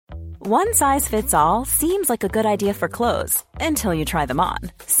One size fits all seems like a good idea for clothes until you try them on.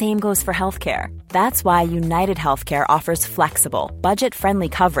 Same goes for healthcare. That's why United Healthcare offers flexible, budget-friendly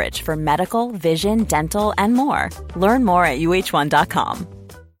coverage for medical, vision, dental, and more. Learn more at uh1.com.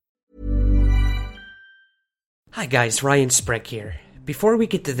 Hi guys, Ryan Sprague here. Before we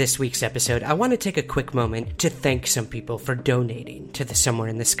get to this week's episode, I want to take a quick moment to thank some people for donating to the Somewhere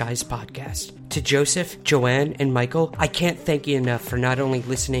in the Skies podcast. To Joseph, Joanne, and Michael, I can't thank you enough for not only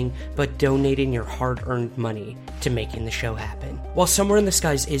listening, but donating your hard-earned money to making the show happen. While Somewhere in the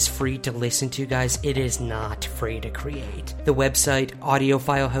Skies is free to listen to, guys, it is not free to create. The website, audio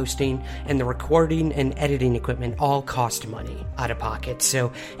file hosting, and the recording and editing equipment all cost money out of pocket,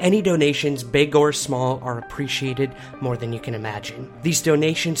 so any donations, big or small, are appreciated more than you can imagine. These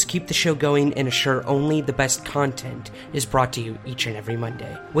donations keep the show going and assure only the best content is brought to you each and every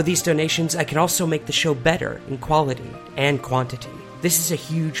Monday. With these donations, I can also make the show better in quality and quantity. This is a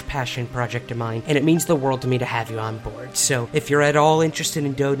huge passion project of mine, and it means the world to me to have you on board. So if you're at all interested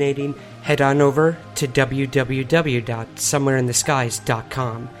in donating, head on over to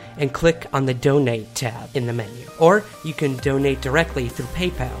www.somewhereintheskies.com and click on the Donate tab in the menu. Or you can donate directly through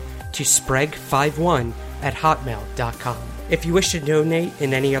PayPal to sprague51@hotmail.com. If you wish to donate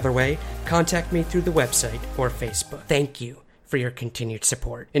in any other way, contact me through the website or Facebook. Thank you for your continued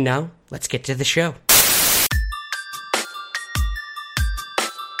support. And now, let's get to the show.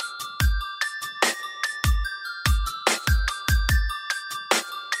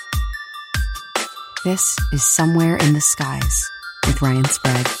 This is Somewhere in the Skies with Ryan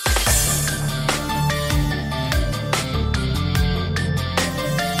Sprague.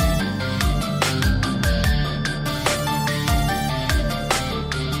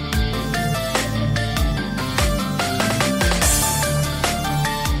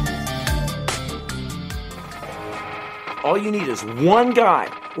 All you need is one guy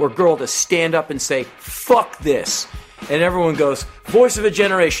or girl to stand up and say, fuck this. And everyone goes, voice of a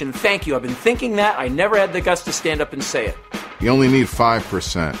generation, thank you. I've been thinking that. I never had the guts to stand up and say it. You only need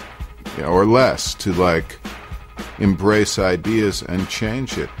 5% or less to, embrace ideas and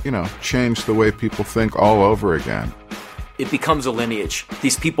change it. Change the way people think all over again. It becomes a lineage.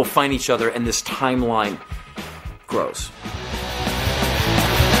 These people find each other and this timeline grows.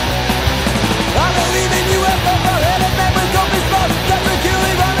 I believe in UFO foreheaded men with copious thoughts that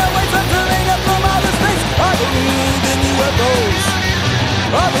securely run away from filling up from outer space. I believe in UFOs.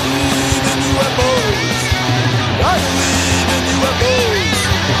 I believe in UFOs. I believe in UFOs.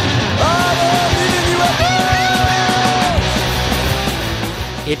 I believe in UFOs.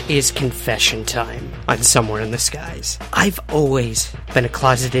 It is confession time on Somewhere in the Skies. I've always been a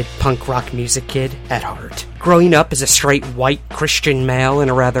closeted punk rock music kid at heart. Growing up as a straight white Christian male in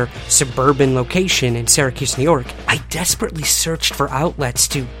a rather suburban location in Syracuse, New York, I desperately searched for outlets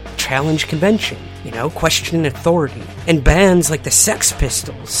to challenge convention, question authority. And bands like the Sex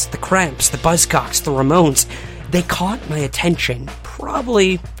Pistols, the Cramps, the Buzzcocks, the Ramones, they caught my attention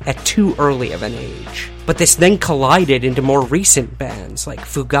probably at too early of an age. But this then collided into more recent bands like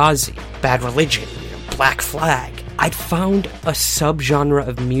Fugazi, Bad Religion, Black Flag. I'd found a subgenre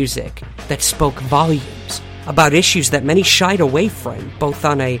of music that spoke volumes about issues that many shied away from, both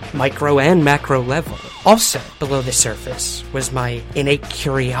on a micro and macro level. Also, below the surface was my innate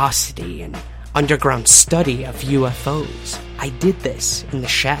curiosity and underground study of UFOs. I did this in the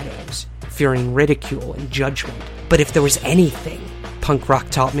shadows, fearing ridicule and judgment. But if there was anything punk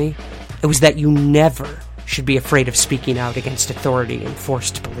rock taught me, it was that you never should be afraid of speaking out against authority and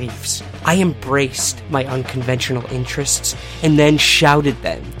forced beliefs. I embraced my unconventional interests and then shouted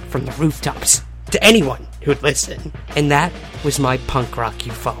them from the rooftops to anyone who'd listen. And that was my punk rock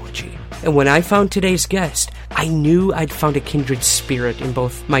ufology. And when I found today's guest, I knew I'd found a kindred spirit in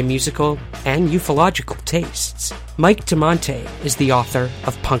both my musical and ufological tastes. Mike DeMonte is the author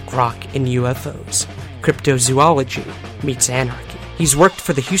of Punk Rock and UFOs, Cryptozoology Meets Anarchy. He's worked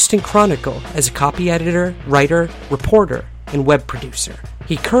for the Houston Chronicle as a copy editor, writer, reporter, and web producer.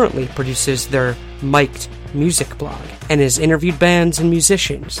 He currently produces their Mic'd music blog and has interviewed bands and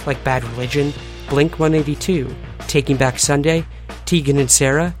musicians like Bad Religion, Blink-182, Taking Back Sunday, Tegan and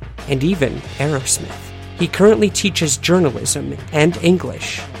Sara, and even Aerosmith. He currently teaches journalism and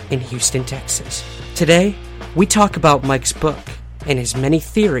English in Houston, Texas. Today, we talk about Mike's book and his many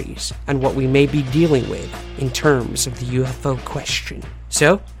theories on what we may be dealing with in terms of the UFO question.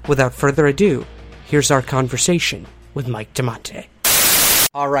 So, without further ado, here's our conversation with Mike DeMonte.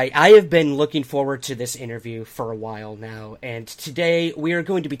 All right, I have been looking forward to this interview for a while now, and today we are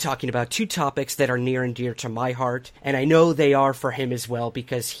going to be talking about two topics that are near and dear to my heart, and I know they are for him as well,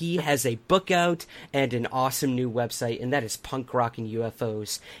 because he has a book out and an awesome new website, and that is Punk Rock and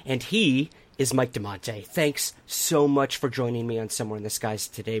UFOs, and he is Mike DeMonte. Thanks so much for joining me on Somewhere in the Skies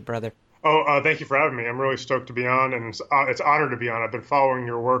today, brother. Thank you for having me. I'm really stoked to be on, and it's an honor to be on. I've been following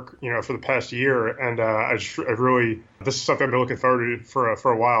your work, for the past year, and this is something I've been looking forward to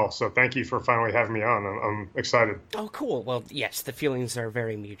for a while. So thank you for finally having me on. I'm excited. Oh, cool. Well, yes, the feelings are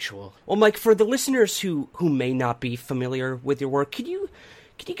very mutual. Well, Mike, for the listeners who may not be familiar with your work, could you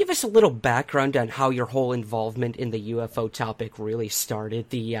give us a little background on how your whole involvement in the UFO topic really started,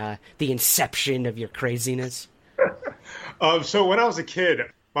 the inception of your craziness? So when I was a kid,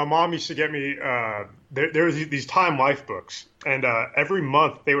 my mom used to get me, there was these Time Life books, and every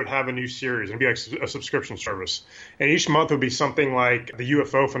month they would have a new series, and it'd be like a subscription service. And each month would be something like the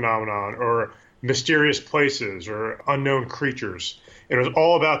UFO phenomenon, or mysterious places, or unknown creatures. It was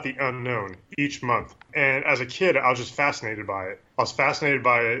all about the unknown each month. And as a kid, I was just fascinated by it. I was fascinated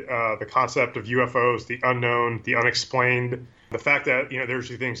by the concept of UFOs, the unknown, the unexplained, the fact that, there's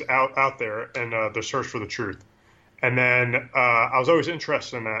these things out there, and the search for the truth. And then I was always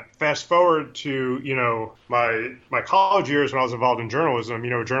interested in that. Fast forward to, my college years when I was involved in journalism.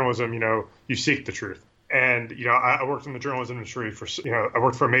 Journalism, you seek the truth. And, I worked in the journalism industry I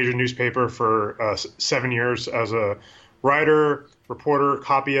worked for a major newspaper for 7 years as a writer, reporter,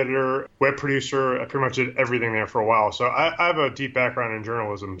 copy editor, web producer. I pretty much did everything there for a while. So I have a deep background in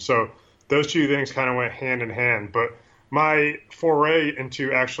journalism. So those two things kind of went hand in hand. But my foray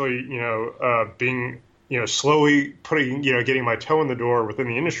into actually, being slowly putting, getting my toe in the door within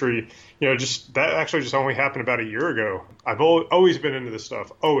the industry, that only happened about a year ago. I've always been into this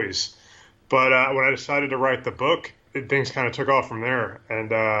stuff, always. But when I decided to write the book, things kind of took off from there. And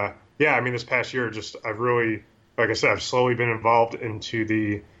this past year, I've really, like I said, I've slowly been involved into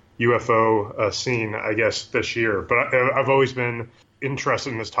the UFO scene, I guess, this year. But I've always been interested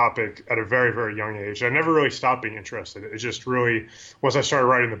in this topic at a very, very young age. I never really stopped being interested. It just really, once I started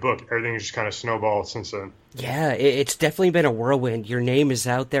writing the book, everything just kind of snowballed since then. Yeah, it's definitely been a whirlwind. Your name is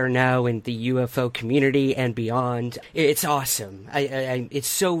out there now in the UFO community and beyond. It's awesome. It's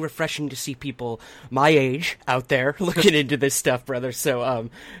so refreshing to see people my age out there looking into this stuff, brother. So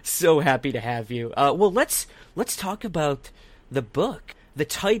so happy to have you. Well, let's talk about the book. The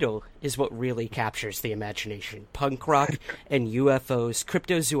title is what really captures the imagination. Punk Rock and UFOs,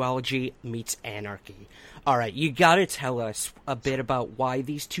 Cryptozoology meets Anarchy. All right, you got to tell us a bit about why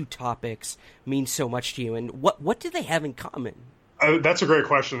these two topics mean so much to you, and what do they have in common? That's a great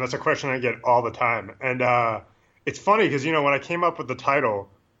question. That's a question I get all the time. And it's funny because, when I came up with the title,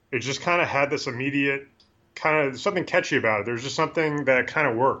 it just kind of had this immediate kind of something catchy about it. There's just something that kind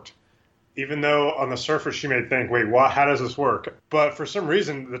of worked. Even though on the surface you may think, wait, how does this work? But for some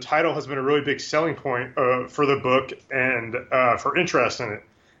reason, the title has been a really big selling point for the book and for interest in it.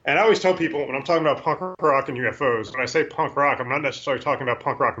 And I always tell people when I'm talking about punk rock and UFOs, when I say punk rock, I'm not necessarily talking about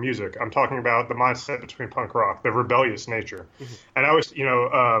punk rock music. I'm talking about the mindset between punk rock, the rebellious nature. Mm-hmm. And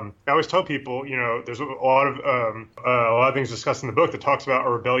I always tell people, there's a lot of things discussed in the book that talks about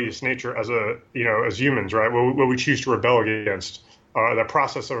our rebellious nature as humans, right? What we choose to rebel against. The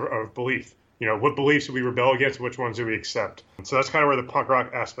process of belief. What beliefs do we rebel against? Which ones do we accept? So that's kind of where the punk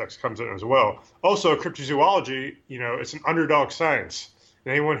rock aspects comes in as well. Also, cryptozoology, it's an underdog science.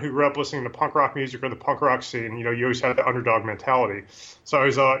 And anyone who grew up listening to punk rock music or the punk rock scene, you always had the underdog mentality. So I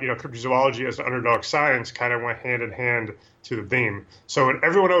always thought, cryptozoology as an underdog science kind of went hand in hand to the theme. So when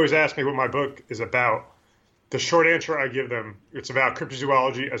everyone always asks me what my book is about, the short answer I give them, it's about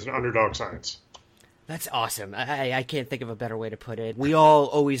cryptozoology as an underdog science. That's awesome. I can't think of a better way to put it. We all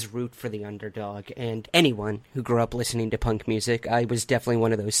always root for the underdog, and anyone who grew up listening to punk music, I was definitely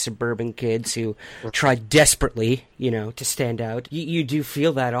one of those suburban kids who tried desperately, to stand out. You do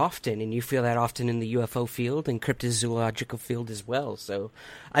feel that often, and you feel that often in the UFO field and cryptozoological field as well. So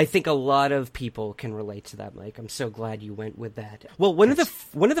I think a lot of people can relate to that, Mike. I'm so glad you went with that. Well, one of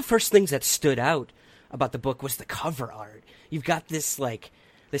the first things that stood out about the book was the cover art. You've got this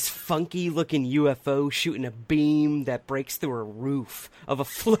funky-looking UFO shooting a beam that breaks through a roof of a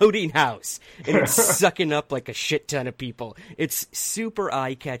floating house, and it's sucking up like a shit ton of people. It's super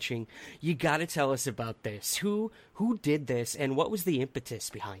eye-catching. You got to tell us about this. Who did this, and what was the impetus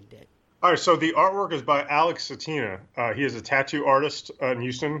behind it? All right, so the artwork is by Alex Satina. He is a tattoo artist in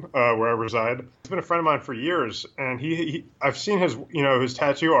Houston, where I reside. He's been a friend of mine for years, and I've seen his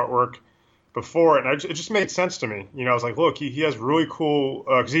tattoo artwork before, and it just made sense to me. I was like, look, he has really cool,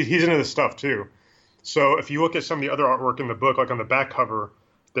 because he's into this stuff too. So if you look at some of the other artwork in the book, like on the back cover,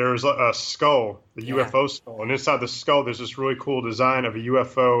 there's a skull, the UFO skull, and inside the skull there's this really cool design of a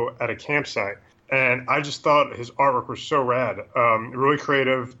UFO at a campsite. And I just thought his artwork was so rad, really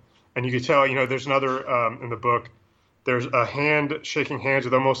creative. And you could tell, there's another in the book. There's a hand shaking hands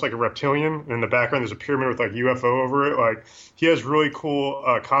with almost like a reptilian. And in the background, there's a pyramid with like UFO over it. Like, he has really cool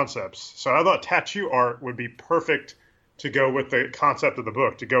concepts. So I thought tattoo art would be perfect to go with the concept of the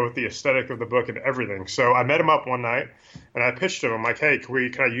book, to go with the aesthetic of the book and everything. So I met him up one night and I pitched him. I'm like, hey,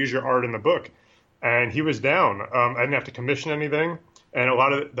 can I use your art in the book? And he was down. I didn't have to commission anything. And a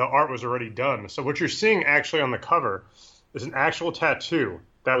lot of the art was already done. So what you're seeing actually on the cover is an actual tattoo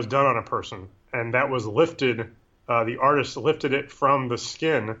that was done on a person. And that was lifted, the artist lifted it from the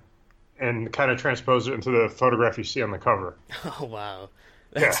skin and kind of transposed it into the photograph you see on the cover. Oh, wow.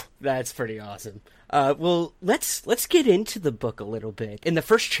 That's pretty awesome. Well, let's get into the book a little bit. In the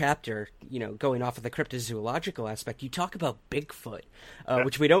first chapter, going off of the cryptozoological aspect, you talk about Bigfoot,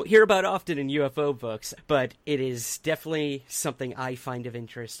 which we don't hear about often in UFO books, but it is definitely something I find of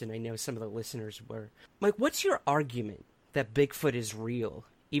interest, and I know some of the listeners were. Mike, what's your argument that Bigfoot is real,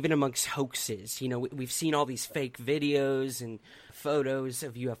 even amongst hoaxes? We've seen all these fake videos and photos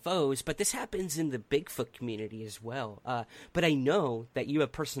of UFOs, but this happens in the Bigfoot community as well. But I know that you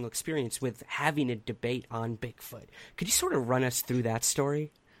have personal experience with having a debate on Bigfoot. Could you sort of run us through that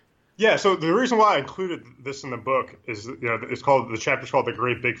story? Yeah, so the reason why I included this in the book is, the chapter's called The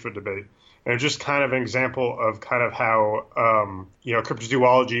Great Bigfoot Debate. And it's just kind of an example of kind of how,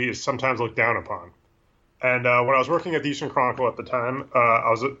 cryptozoology is sometimes looked down upon. And when I was working at the Eastern Chronicle at the time,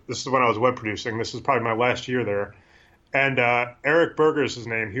 this is when I was web producing. This is probably my last year there. And Eric Berger is his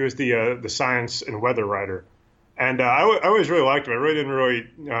name. He was the science and weather writer. And I always really liked him. I really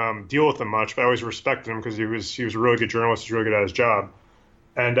didn't deal with him much, but I always respected him because he was a really good journalist. He was really good at his job.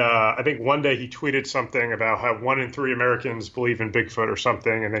 And I think one day he tweeted something about how 1 in 3 Americans believe in Bigfoot or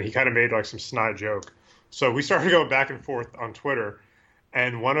something. And then he kind of made like some snide joke. So we started going back and forth on Twitter.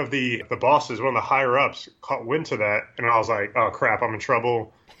 And one of the bosses, one of the higher ups, caught wind to that, and I was like, "Oh crap, I'm in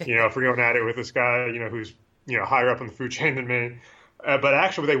trouble." If we're going at it with this guy, who's higher up in the food chain than me. But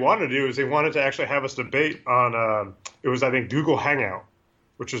actually, what they wanted to do is they wanted to actually have us debate on it was, I think, Google Hangout,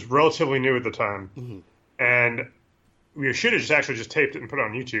 which was relatively new at the time, and we should have just taped it and put it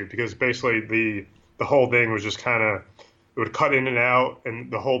on YouTube, because basically the whole thing was just kind of, it would cut in and out, and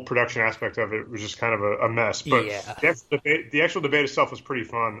the whole production aspect of it was just kind of a mess. But the actual debate itself was pretty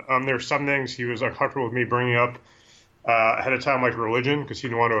fun. There were some things he was uncomfortable with me bringing up ahead of time, like religion, because he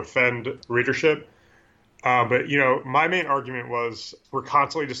didn't want to offend readership. But my main argument was we're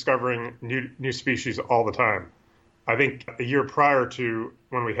constantly discovering new species all the time. I think a year prior to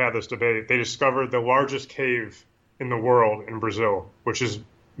when we had this debate, they discovered the largest cave in the world in Brazil, which has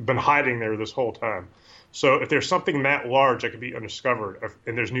been hiding there this whole time. So if there's something that large that could be undiscovered,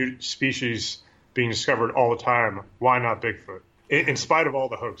 and there's new species being discovered all the time, why not Bigfoot? In spite of all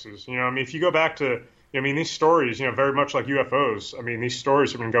the hoaxes, if you go back to, these stories, very much like UFOs. These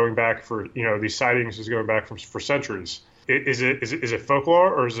stories have been going back for, these sightings is going back for centuries. Is it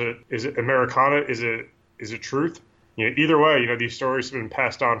folklore, or is it Americana? Is it truth? Either way, these stories have been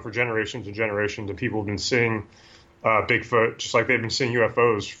passed on for generations and generations, and people have been seeing Bigfoot, just like they've been seeing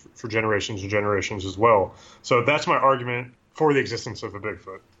UFOs for generations and generations as well. So that's my argument for the existence of a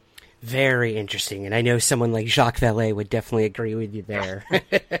Bigfoot. Very interesting, and I know someone like Jacques Vallée would definitely agree with you there.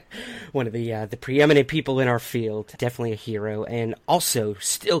 One of the preeminent people in our field, definitely a hero, and also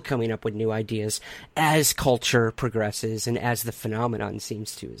still coming up with new ideas as culture progresses and as the phenomenon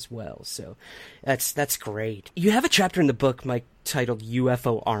seems to as well. So that's great. You have a chapter in the book, Mike, titled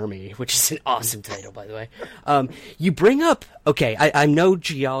UFO Army, which is an awesome title, by the way. You bring up, I'm no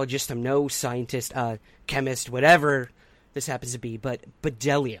geologist, I'm no scientist, chemist, whatever this happens to be, but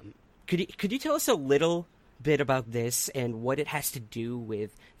bdellium. Could you tell us a little bit about this and what it has to do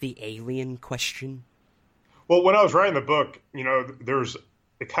with the alien question? Well, when I was writing the book,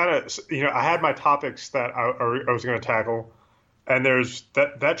 I had my topics that I was going to tackle, and there's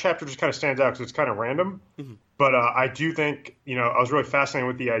that chapter just kind of stands out because it's kind of random. Mm-hmm. But I do think, I was really fascinated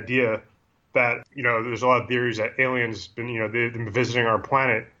with the idea that, there's a lot of theories that aliens they've been visiting our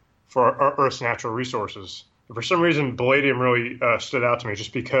planet for our Earth's natural resources. And for some reason, palladium really stood out to me,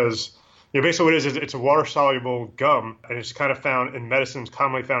 just because, basically what it is it's a water-soluble gum, and it's kind of found in medicines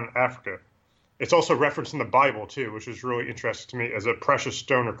commonly found in Africa. It's also referenced in the Bible, too, which is really interesting to me, as a precious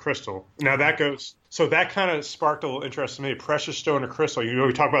stone or crystal. Now, that kind of sparked a little interest in me, precious stone or crystal.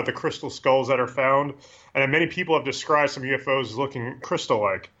 We talk about the crystal skulls that are found, and many people have described some UFOs as looking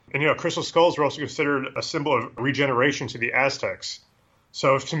crystal-like. And, crystal skulls were also considered a symbol of regeneration to the Aztecs.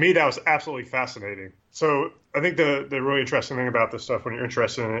 So to me, that was absolutely fascinating. So I think the really interesting thing about this stuff when you're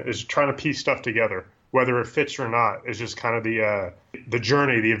interested in it is trying to piece stuff together, whether it fits or not. Is just kind of the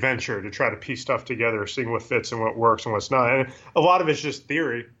journey, the adventure to try to piece stuff together, seeing what fits and what works and what's not. And a lot of it's just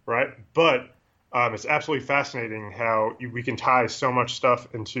theory, right? But it's absolutely fascinating how we can tie so much stuff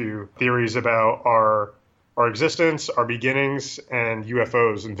into theories about our existence, our beginnings, and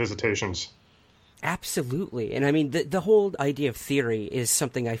UFOs and visitations. Absolutely. And I mean, the whole idea of theory is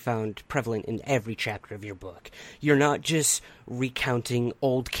something I found prevalent in every chapter of your book. You're not just recounting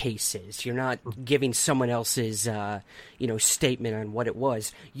old cases. You're not giving someone else's, statement on what it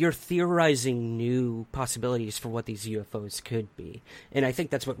was. You're theorizing new possibilities for what these UFOs could be. And I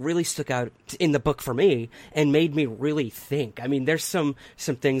think that's what really stuck out in the book for me and made me really think. I mean, there's some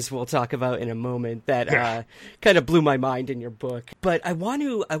things we'll talk about in a moment that kind of blew my mind in your book. But I want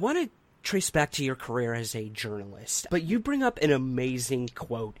to trace back to your career as a journalist. But you bring up an amazing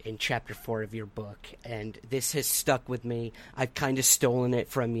quote in chapter 4 of your book, and this has stuck with me. I've kind of stolen it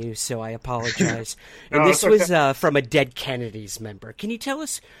from you, so I apologize. And this was from a Dead Kennedys member. Can you tell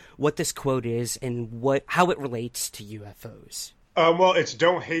us what this quote is and how it relates to UFOs? Well, it's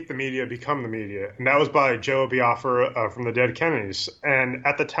 "Don't hate the media, become the media," and that was by Joe Biafra from the Dead Kennedys. And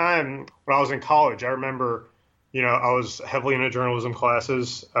at the time when I was in college, I remember, I was heavily into journalism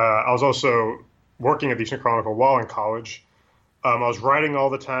classes. I was also working at the Eastern Chronicle while in college. I was writing all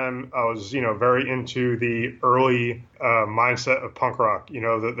the time. I was, very into the early mindset of punk rock, the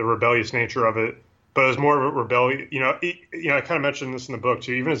rebellious nature of it. But it was more of a rebellion. I kind of mentioned this in the book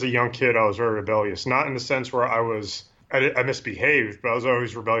too. Even as a young kid, I was very rebellious. Not in the sense where I misbehaved, but I was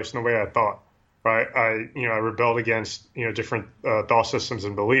always rebellious in the way I thought. Right. I rebelled against, different thought systems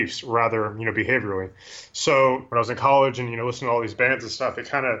and beliefs rather, behaviorally. So when I was in college and, listening to all these bands and stuff,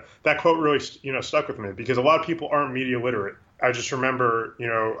 that quote really, stuck with me because a lot of people aren't media literate. I just remember,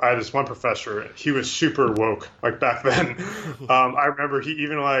 I had this one professor, he was super woke, like back then. I remember he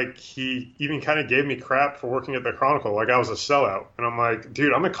even kind of gave me crap for working at the Chronicle, like I was a sellout. And I'm like,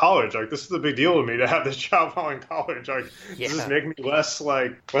 dude, I'm in college. Like, this is a big deal to me to have this job while in college. Like, does this make me less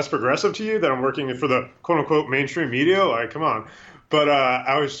progressive to you that I'm working for the quote unquote mainstream media? Like, come on. But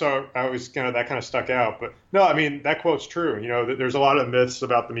I was kind of, that kind of stuck out. But no, I mean, that quote's true. There's a lot of myths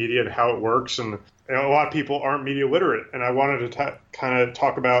about the media and how it works. And a lot of people aren't media literate. And I wanted to kind of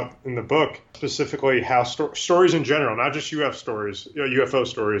talk about in the book specifically how stories in general, not just UFO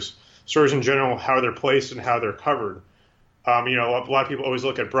stories in general, how they're placed and how they're covered. A lot of people always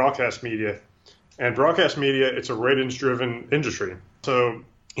look at broadcast media. And broadcast media, it's a ratings-driven industry. So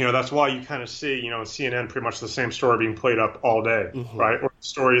that's why you kind of see, in CNN, pretty much the same story being played up all day, right? Or the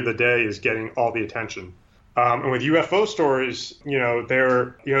story of the day is getting all the attention. And with UFO stories,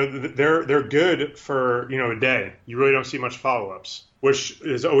 they're good for, a day. You really don't see much follow-ups, which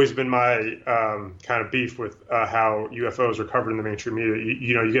has always been my kind of beef with how UFOs are covered in the mainstream media.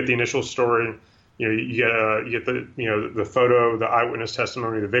 You get the initial story, you get the photo, the eyewitness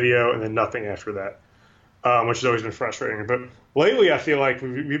testimony, the video, and then nothing after that. Which has always been frustrating. But lately, I feel like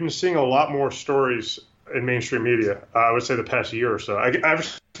we've been seeing a lot more stories in mainstream media. I would say the past year or so. Ever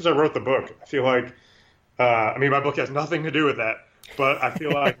since I wrote the book, I feel like, my book has nothing to do with that, but I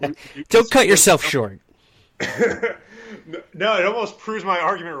feel like... Don't cut yourself short. No, it almost proves my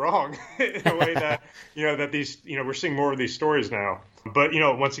argument wrong in a way that, that these, we're seeing more of these stories now. But,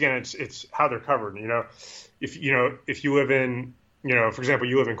 once again, it's how they're covered. If you live in... for example,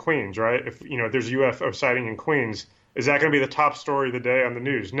 you live in Queens, right? If, there's a UFO sighting in Queens, is that going to be the top story of the day on the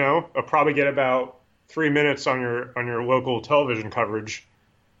news? No, it'll probably get about 3 minutes on your local television coverage,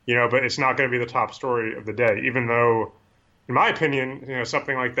 but it's not going to be the top story of the day, even though, in my opinion,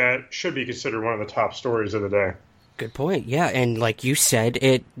 something like that should be considered one of the top stories of the day. Good point. Yeah, and like you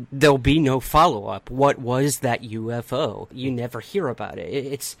said, there'll be no follow-up. What was that UFO? You never hear about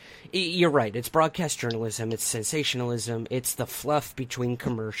it. You're right. It's broadcast journalism. It's sensationalism. It's the fluff between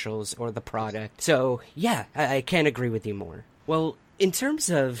commercials or the product. So, yeah, I can't agree with you more. Well, in terms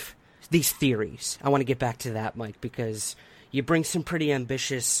of these theories, I want to get back to that, Mike, because you bring some pretty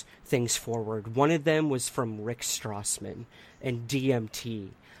ambitious things forward. One of them was from Rick Strassman and DMT,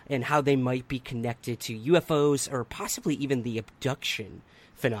 and how they might be connected to UFOs or possibly even the abduction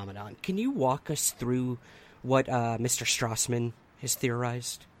phenomenon. Can you walk us through what Mr. Strassman has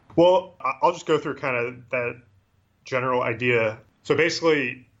theorized? Well, I'll just go through kind of that general idea. So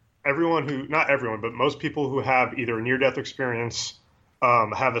basically, not everyone, but most people who have either a near-death experience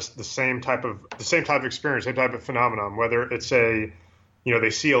have the same type of experience, same type of phenomenon, whether it's they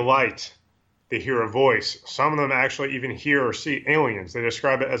see a light, they hear a voice. Some of them actually even hear or see aliens. They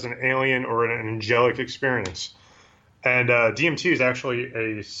describe it as an alien or an angelic experience. And DMT is actually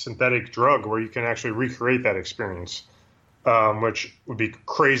a synthetic drug where you can actually recreate that experience, which would be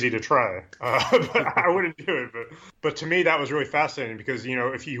crazy to try. But I wouldn't do it. But to me, that was really fascinating because,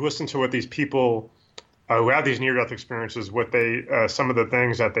 if you listen to what these people who have these near-death experiences, what they some of the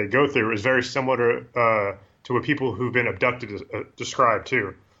things that they go through is very similar to what people who've been abducted describe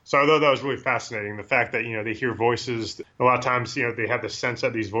too. So I thought that was really fascinating. The fact that, they hear voices. A lot of times, they have the sense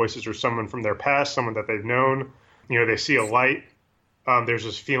that these voices are someone from their past, someone that they've known. They see a light. There's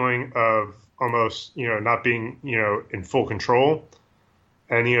this feeling of almost, not being, in full control.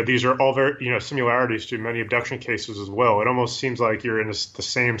 And, these are all very, similarities to many abduction cases as well. It almost seems like you're in the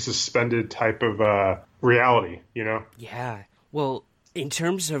same suspended type of reality, Yeah. Well, in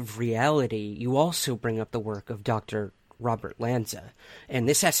terms of reality, you also bring up the work of Dr. Robert Lanza, and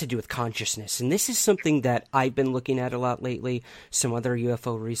this has to do with consciousness. And this is something that I've been looking at a lot lately. Some other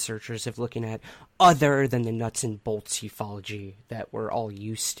UFO researchers have looking at, other than the nuts and bolts ufology that we're all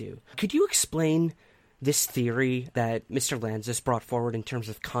used to. Could you explain this theory that Mr. Lanza's brought forward in terms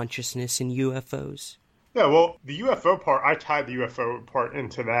of consciousness in UFOs? Yeah, well, the UFO part, I tied the UFO part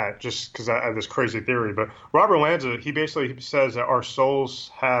into that just because I have this crazy theory. But Robert Lanza, he basically says that our souls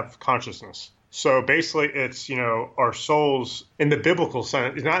have consciousness. So basically it's, our souls in the biblical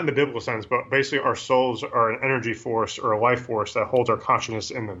sense, not in the biblical sense, but basically our souls are an energy force or a life force that holds our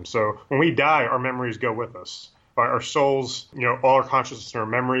consciousness in them. So when we die, our memories go with us. Our souls, all our consciousness and our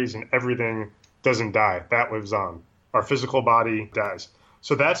memories and everything doesn't die. That lives on. Our physical body dies.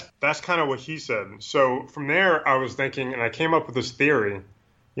 So that's kind of what he said. So from there, I was thinking, and I came up with this theory,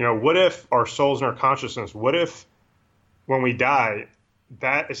 what if our souls and our consciousness, what if when we die,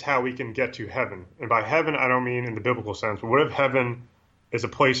 that is how we can get to heaven? And by heaven, I don't mean in the biblical sense, but what if heaven is a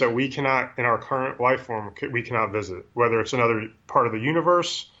place that we cannot, in our current life form, we cannot visit, whether it's another part of the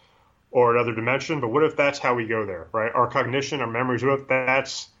universe or another dimension, but what if that's how we go there, right? Our cognition, our memories, what if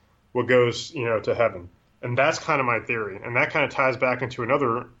that's what goes, to heaven? And that's kind of my theory. And that kind of ties back into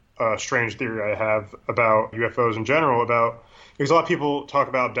another strange theory I have about UFOs in general, because a lot of people talk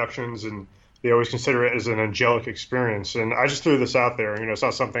about abductions and they always consider it as an angelic experience. And I just threw this out there. It's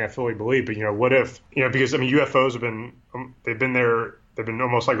not something I fully believe, but, what if, because, UFOs have been, they've been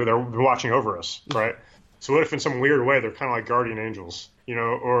almost like they've been watching over us, right? So what if in some weird way they're kind of like guardian angels,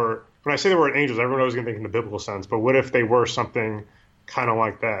 or when I say the word angels, everyone always going to think in the biblical sense, but what if they were something kind of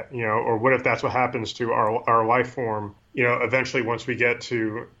like that, or what if that's what happens to our life form, eventually once we get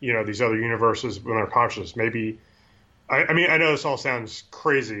to, these other universes with our consciousness, maybe. I mean, I know this all sounds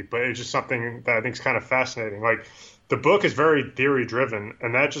crazy, but it's just something that I think is kind of fascinating. Like, the book is very theory driven,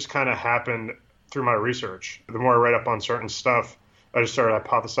 and that just kind of happened through my research. The more I read up on certain stuff, I just started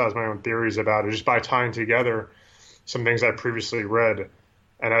hypothesizing my own theories about it, just by tying together some things I previously read.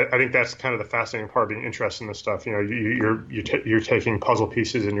 And I think that's kind of the fascinating part of being interested in this stuff. You're taking puzzle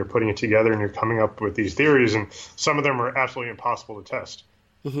pieces and you're putting it together and you're coming up with these theories, and some of them are absolutely impossible to test.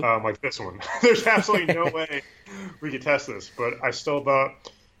 Mm-hmm. Like this one. There's absolutely no way we could test this, but I still thought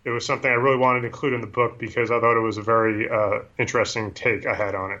it was something I really wanted to include in the book because I thought it was a very interesting take I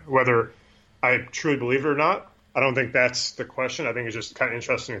had on it. Whether I truly believe it or not, I don't think that's the question. I think it's just kind of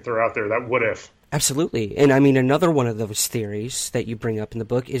interesting to throw out there that what if. Absolutely. And I mean, another one of those theories that you bring up in the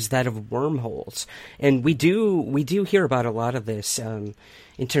book is that of wormholes. And we do hear about a lot of this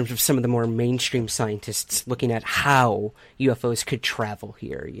in terms of some of the more mainstream scientists looking at how UFOs could travel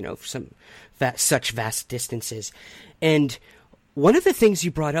here, such vast distances. And one of the things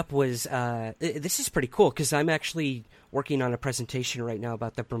you brought up was, this is pretty cool because I'm actually working on a presentation right now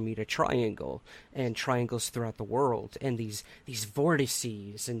about the Bermuda Triangle and triangles throughout the world and these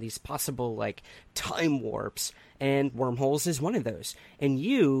vortices and these possible time warps, and wormholes is one of those. And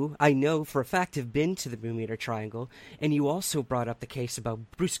you, I know for a fact, have been to the Bermuda Triangle, and you also brought up the case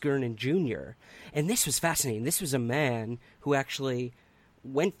about Bruce Gernon Jr. And this was fascinating. This was a man who actually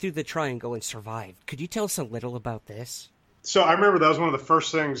went through the triangle and survived. Could you tell us a little about this? So I remember that was one of the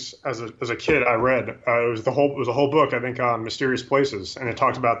first things as a kid I read. It was a whole book, I think, on mysterious places, and it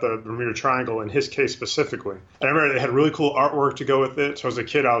talked about the Bermuda Triangle in his case specifically. And I remember it had really cool artwork to go with it. So as a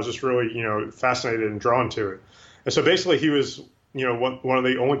kid, I was just really fascinated and drawn to it. And so basically, he was one of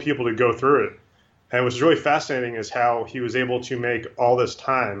the only people to go through it. And what's really fascinating is how he was able to make all this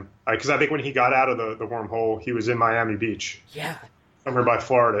time. Because I think when he got out of the wormhole, he was in Miami Beach. Yeah. Somewhere by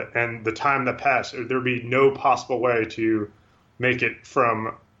Florida, and the time that passed, there'd be no possible way to make it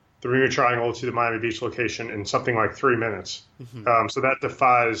from the Bermuda Triangle to the Miami Beach location in something like 3 minutes. Mm-hmm. So that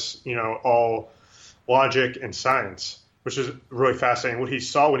defies, all logic and science. which is really fascinating. What he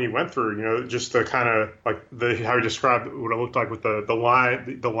saw when he went through, just the kind of like how he described what it looked like with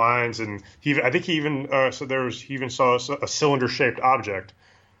the lines, and I think he even he even saw a cylinder shaped object,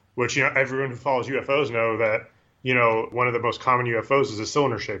 which everyone who follows UFOs know that one of the most common UFOs is a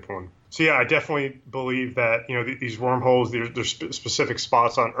cylinder shaped one. So yeah, I definitely believe that these wormholes, there's specific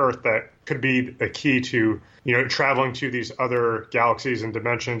spots on Earth that could be a key to traveling to these other galaxies and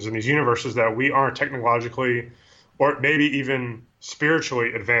dimensions and these universes that we aren't technologically or maybe even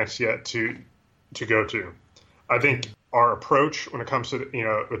spiritually advanced yet to go to. I think our approach when it comes to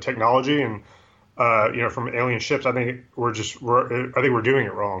the technology and from alien ships, I think we're doing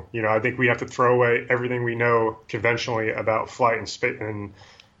it wrong. I think we have to throw away everything we know conventionally about flight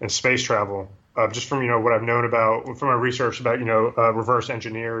and space travel. Just from what I've known from my research about reverse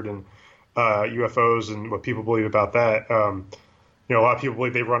engineered and UFOs and what people believe about that. A lot of people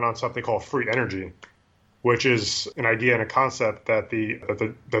believe they run on something called free energy, which is an idea and a concept that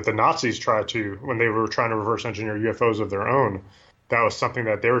the Nazis tried to, when they were trying to reverse engineer UFOs of their own. That was something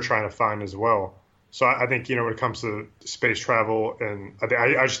that they were trying to find as well. So I think when it comes to space travel, and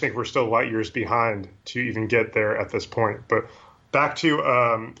I just think we're still light years behind to even get there at this point. But back to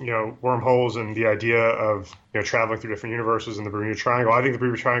wormholes and the idea of traveling through different universes in the Bermuda Triangle. I think the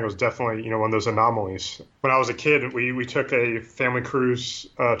Bermuda Triangle is definitely one of those anomalies. When I was a kid, we took a family cruise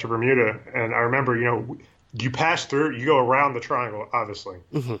to Bermuda, and I remember you pass through, you go around the triangle, obviously,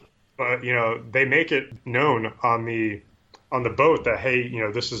 but they make it known on the boat that hey,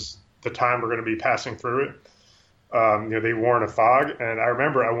 this is the time we're going to be passing through it. They warn a fog, and I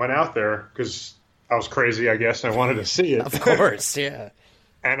remember I went out there because I was crazy, I guess, and I wanted to see it. Of course, yeah.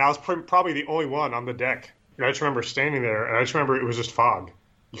 And I was probably the only one on the deck. And I just remember standing there, and I just remember it was just fog.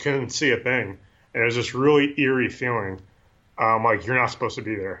 You couldn't see a thing. And it was this really eerie feeling. Like, you're not supposed to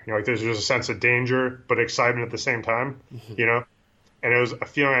be there. There's just a sense of danger, but excitement at the same time, And it was a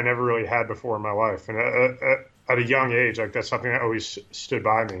feeling I never really had before in my life. And at a young age, that's something that always stood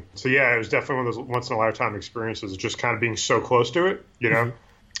by me. So, yeah, it was definitely one of those once-in-a-lifetime experiences, just kind of being so close to it,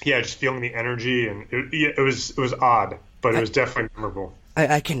 Yeah, just feeling the energy, and it was odd, but it was definitely memorable.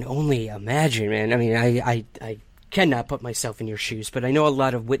 I can only imagine, man. I mean, I cannot put myself in your shoes, but I know a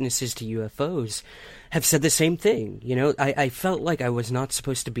lot of witnesses to UFOs have said the same thing. I felt like I was not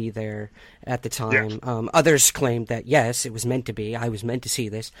supposed to be there at the time. Yeah. Others claimed that, yes, it was meant to be. I was meant to see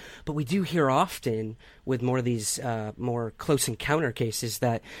this. But we do hear often with more of these more close encounter cases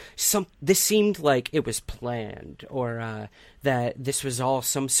that this seemed like it was planned, or that this was all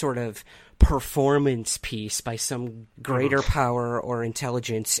some sort of performance piece by some greater power or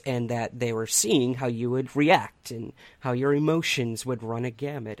intelligence, and that they were seeing how you would react and how your emotions would run a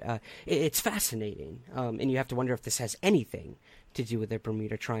gamut. It's fascinating, and you have to wonder if this has anything to do with the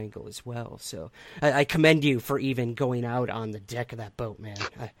Bermuda Triangle as well. So I commend you for even going out on the deck of that boat, man.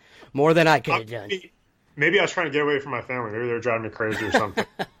 More than I could have done. Maybe I was trying to get away from my family. Maybe they were driving me crazy or something.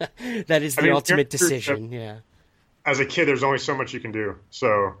 That is the ultimate decision, yeah. As a kid, there's only so much you can do.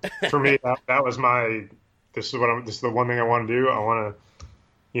 So for me, that was this is the one thing I want to do. I want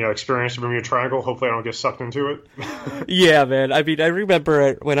to, experience the Bermuda Triangle. Hopefully I don't get sucked into it. Yeah, man. I mean, I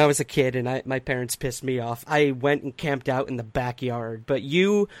remember when I was a kid and my parents pissed me off. I went and camped out in the backyard, but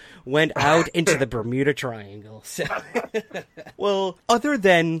you went out into the Bermuda Triangle. So well, other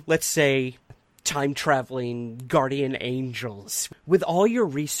than, let's say, time-traveling guardian angels, with all your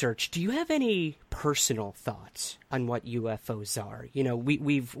research, do you have any personal thoughts on what UFOs are?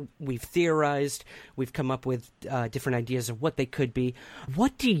 We've theorized, we've come up with different ideas of what they could be.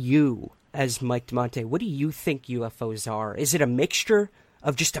 What do you, as Mike DeMonte, what do you think UFOs are? Is it a mixture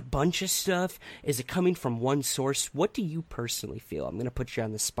of just a bunch of stuff? Is it coming from one source? What do you personally feel? I'm going to put you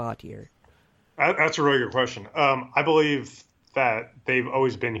on the spot here. That's a really good question. I believe that they've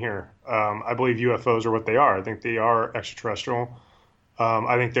always been here. I believe UFOs are what they are. I think they are extraterrestrial.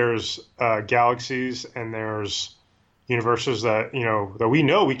 I think there's galaxies and there's universes that that we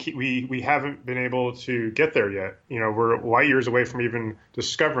know we haven't been able to get there yet. We're light years away from even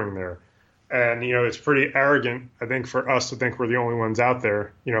discovering there, and it's pretty arrogant, I think, for us to think we're the only ones out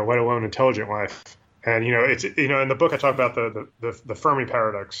there. Let alone intelligent life. And it's in the book I talk about the Fermi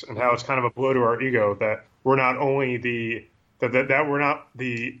paradox and how it's kind of a blow to our ego that we're not only that we're not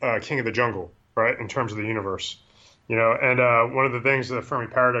the king of the jungle, right, in terms of the universe, and one of the things that the Fermi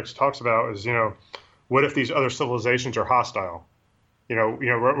paradox talks about is, what if these other civilizations are hostile?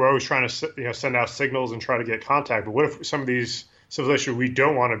 We're always trying to, send out signals and try to get contact, but what if some of these civilizations we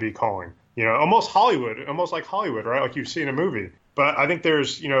don't want to be calling, almost like Hollywood, right, like you see in a movie. But I think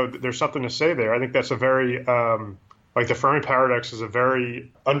there's something to say there. I think that's a very, like the Fermi paradox is a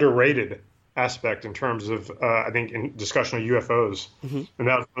very underrated aspect in terms of, I think, in discussion of UFOs. And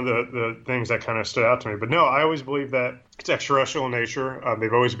that was one of the things that kind of stood out to me. But no, I always believe that it's extraterrestrial in nature.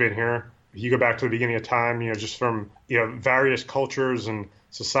 They've always been here. If you go back to the beginning of time, just from, various cultures and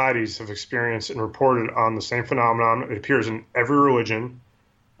societies have experienced and reported on the same phenomenon. It appears in every religion,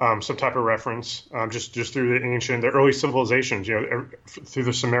 some type of reference, just through the early civilizations, through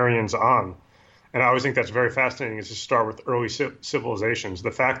the Sumerians on. And I always think that's very fascinating, is to start with early civilizations.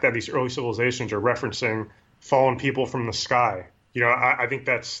 The fact that these early civilizations are referencing fallen people from the sky, I think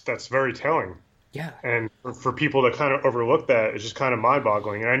that's very telling. Yeah. And for people to kind of overlook that, it's just kind of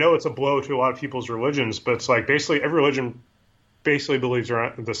mind-boggling. And I know it's a blow to a lot of people's religions, but it's like basically every religion basically believes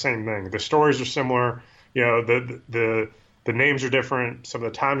the same thing. The stories are similar, the names are different, some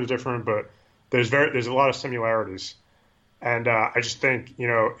of the times are different, but there's a lot of similarities. And I just think,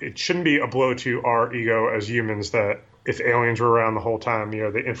 it shouldn't be a blow to our ego as humans that if aliens were around the whole time,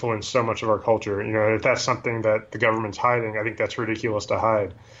 they influence so much of our culture. If that's something that the government's hiding, I think that's ridiculous to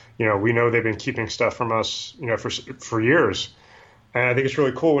hide. We know they've been keeping stuff from us, for years. And I think it's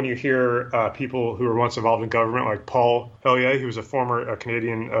really cool when you hear people who were once involved in government, like Paul Hellyer, who was a former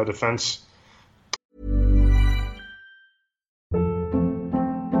Canadian defense.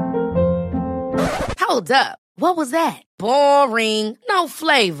 Hold up. What was that? Boring. No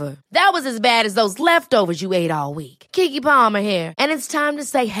flavor. That was as bad as those leftovers you ate all week. Keke Palmer here. And it's time to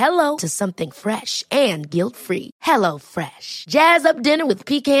say hello to something fresh and guilt-free. Hello Fresh. Jazz up dinner with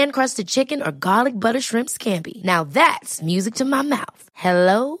pecan-crusted chicken or garlic butter shrimp scampi. Now that's music to my mouth.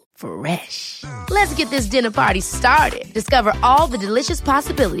 Hello Fresh. Let's get this dinner party started. Discover all the delicious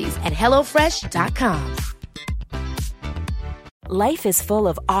possibilities at HelloFresh.com. Life is full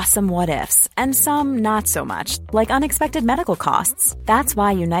of awesome what-ifs, and some not so much, like unexpected medical costs. That's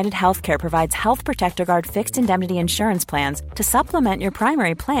why United Healthcare provides Health Protector Guard fixed indemnity insurance plans to supplement your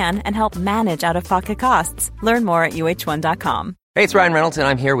primary plan and help manage out-of-pocket costs. Learn more at UH1.com. Hey, it's Ryan Reynolds, and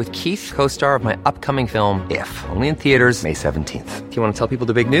I'm here with Keith, co-star of my upcoming film, If, only in theaters May 17th. Do you want to tell people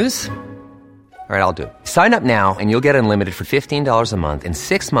the big news? All right, I'll do it. Sign up now and you'll get unlimited for $15 a month and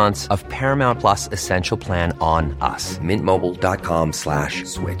 6 months of Paramount Plus Essential Plan on us.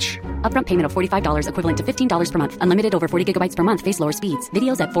 MintMobile.com/switch. Upfront payment of $45 equivalent to $15 per month. Unlimited over 40 gigabytes per month. Face lower speeds.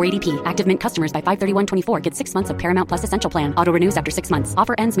 Videos at 480p. Active Mint customers by 531.24 get 6 months of Paramount Plus Essential Plan. Auto renews after 6 months.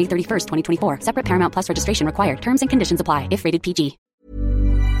 Offer ends May 31st, 2024. Separate Paramount Plus registration required. Terms and conditions apply if rated PG.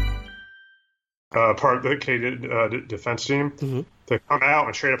 Part of the Canadian defense team to come out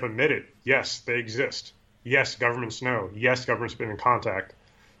and straight up admit it. Yes, they exist. Yes, governments know. Yes, government's been in contact.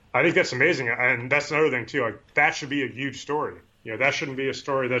 I think that's amazing. And that's another thing, too. Like, that should be a huge story. That shouldn't be a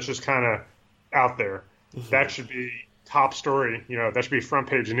story that's just kind of out there. That should be top story. That should be front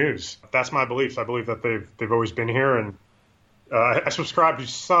page news. That's my beliefs. I believe that they've always been here. And I subscribe to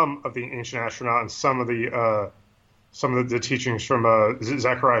some of the ancient astronaut and some of the teachings from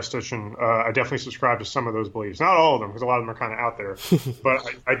Zecharia Sitchin. I definitely subscribe to some of those beliefs. Not all of them, because a lot of them are kind of out there. But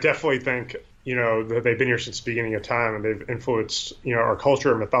I definitely think, that they've been here since the beginning of time, and they've influenced, our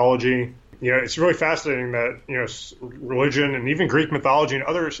culture and mythology. It's really fascinating that, religion and even Greek mythology and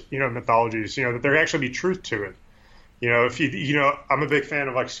other, mythologies, that there actually be truth to it. If I'm a big fan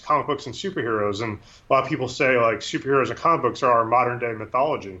of like comic books and superheroes, and a lot of people say like superheroes and comic books are our modern day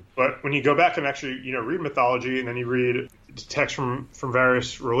mythology. But when you go back and actually, read mythology, and then you read texts from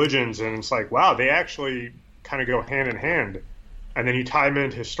various religions, and it's like, wow, they actually kind of go hand in hand. And then you tie them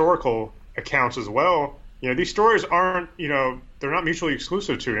into historical accounts as well. These stories aren't, they're not mutually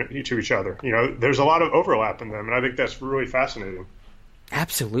exclusive to each other. There's a lot of overlap in them, and I think that's really fascinating.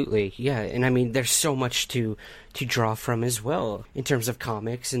 Absolutely, yeah. And I mean, there's so much to draw from as well in terms of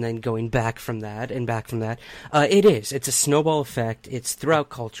comics, and then going back from that and back from that. It's a snowball effect. It's throughout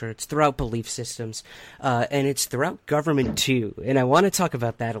culture. It's throughout belief systems. And it's throughout government too. And I want to talk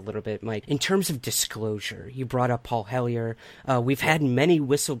about that a little bit, Mike. In terms of disclosure, you brought up Paul Hellyer. We've had many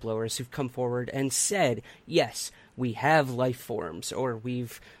whistleblowers who've come forward and said, yes, we have life forms, or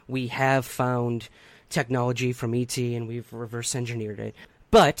we have found technology from ET and we've reverse engineered it.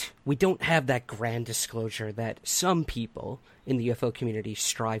 But we don't have that grand disclosure that some people in the UFO community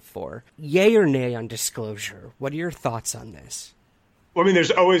strive for. Yay or nay on disclosure? What are your thoughts on this? Well, I mean,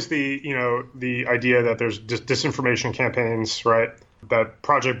 there's always the idea that there's disinformation campaigns, right? That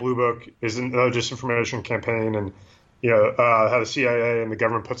Project Blue Book is another disinformation campaign, and how the CIA and the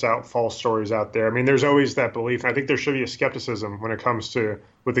government puts out false stories out there. I mean, there's always that belief. And I think there should be a skepticism when it comes to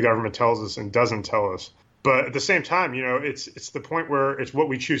what the government tells us and doesn't tell us. But at the same time, it's the point where it's what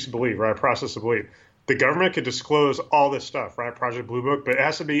we choose to believe, right? Process of belief. The government could disclose all this stuff, right? Project Blue Book, but it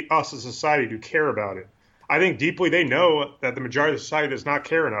has to be us as a society to care about it. I think deeply they know that the majority of society does not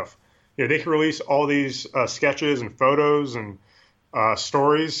care enough they can release all these sketches and photos and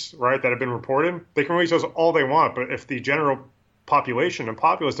stories, right, that have been reported. They can release those all they want, but if the general population and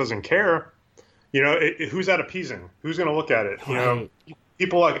populace doesn't care, who's that appeasing? Who's going to look at it? Right.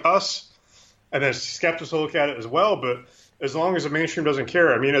 People like us, and then skeptics will look at it as well. But as long as the mainstream doesn't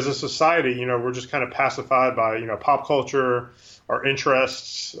care, I mean, as a society, we're just kind of pacified by pop culture, our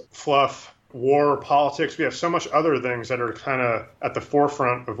interests, fluff, war, politics. We have so much other things that are kind of at the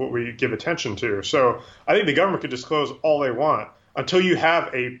forefront of what we give attention to. So I think the government could disclose all they want until you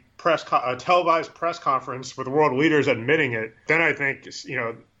have a televised press conference with world leaders admitting it. Then I think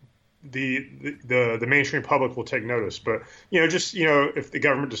the mainstream public will take notice. But if the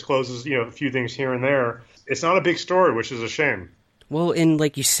government discloses a few things here and there, it's not a big story, which is a shame. Well, and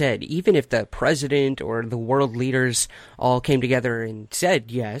like you said, even if the president or the world leaders all came together and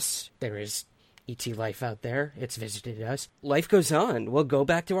said, yes, there is ET life out there, it's visited us, life goes on. We'll go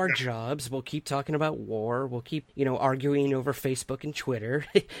back to our jobs. We'll keep talking about war. We'll keep, arguing over Facebook and Twitter.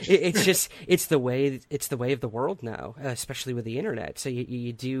 It's the way of the world now, especially with the internet. So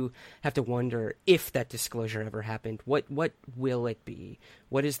you do have to wonder if that disclosure ever happened. What will it be?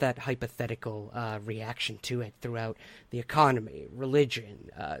 What is that hypothetical reaction to it throughout the economy, religion,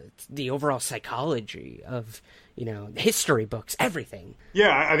 the overall psychology of, history books, everything?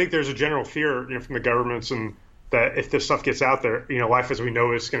 Yeah, I think there's a general fear, from the governments, and that if this stuff gets out there, life as we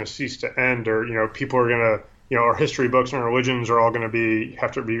know is going to cease to end, or people are going to, our history books and religions are all going to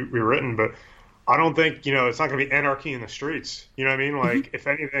have to be rewritten. But I don't think it's not going to be anarchy in the streets. You know what I mean? Like, if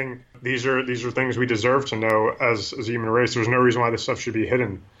anything, these are things we deserve to know as a human race. There's no reason why this stuff should be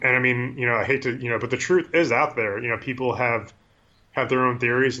hidden. And I mean, I hate to, but the truth is out there. People have their own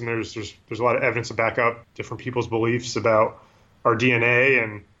theories, and there's a lot of evidence to back up different people's beliefs about our DNA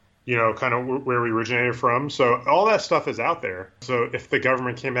and kind of where we originated from. So all that stuff is out there. So if the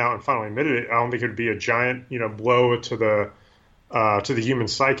government came out and finally admitted it, I don't think it would be a giant blow to the human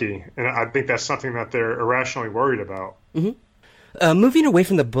psyche, and I think that's something that they're irrationally worried about. Mm-hmm. Moving away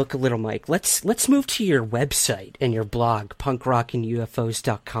from the book a little, Mike, let's move to your website and your blog,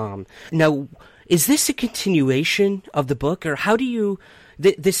 punkrockandufos.com. Now, is this a continuation of the book, or how do you...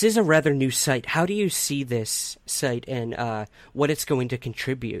 This is a rather new site. How do you see this site and what it's going to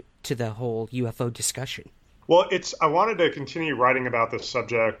contribute to the whole UFO discussion? Well, I wanted to continue writing about this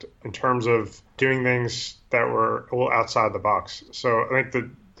subject in terms of doing things that were a little outside the box. So I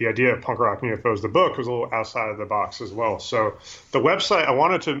think the idea of Punk Rock and UFOs, the book, was a little outside of the box as well. So the website, I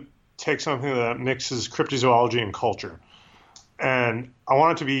wanted to take something that mixes cryptozoology and culture. And I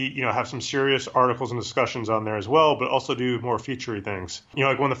wanted to be, have some serious articles and discussions on there as well, but also do more feature-y things.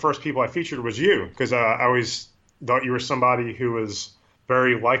 Like one of the first people I featured was you, because I always thought you were somebody who was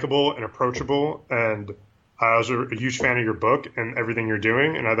very likable and approachable, and I was a huge fan of your book and everything you're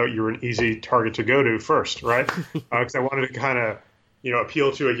doing, and I thought you were an easy target to go to first, right? Because I wanted to kind of,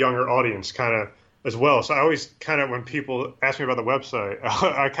 appeal to a younger audience kind of as well. So I always kind of, when people ask me about the website,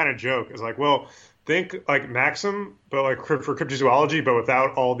 I kind of joke. It's like, well, think like Maxim, but like for cryptozoology, but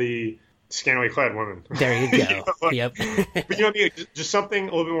without all the scantily clad women. There you go. Yep. But just something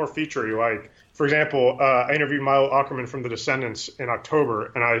a little bit more feature-y. Like, for example, I interviewed Milo Ackerman from The Descendants in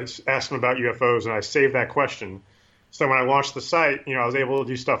October, and I asked him about UFOs, and I saved that question. So when I launched the site, I was able to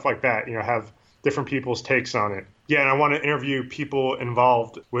do stuff like that, have different people's takes on it. Yeah, and I want to interview people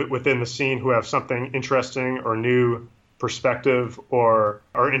involved within the scene who have something interesting or new perspective or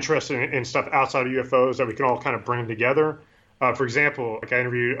are interested in stuff outside of UFOs that we can all kind of bring together. For example, like I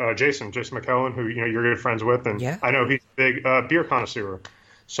interviewed Jason McKellen, who you're good friends with, and yeah. I know he's a big beer connoisseur.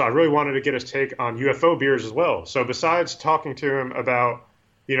 So I really wanted to get his take on UFO beers as well. So besides talking to him about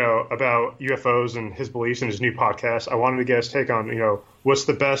UFOs and his beliefs and his new podcast, I wanted to get his take on what's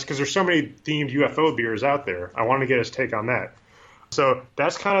the best, because there's so many themed UFO beers out there. I wanted to get his take on that. So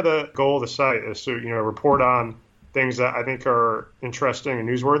that's kind of the goal of the site, is to report on things that I think are interesting and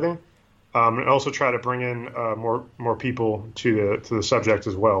newsworthy, and also try to bring in more people to the subject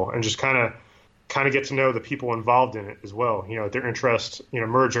as well, and just kind of get to know the people involved in it as well. Their interest,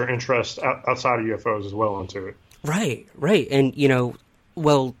 merge their interest outside of UFOs as well into it. Right, and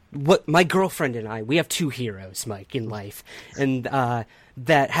well, what my girlfriend and I, we have two heroes, Mike, in life, and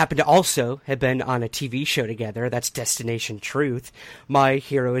that happen to also have been on a TV show together. That's Destination Truth. My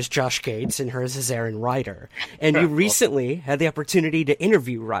hero is Josh Gates, and hers is Aaron Ryder. And you recently had the opportunity to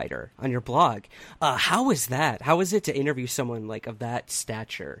interview Ryder on your blog. How was that? How was it to interview someone like of that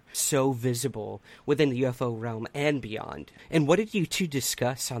stature, so visible within the UFO realm and beyond? And what did you two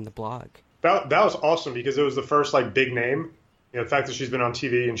discuss on the blog? That was awesome, because it was the first big name. The fact that she's been on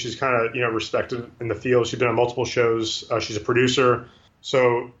TV and she's kind of respected in the field. She's been on multiple shows. She's a producer.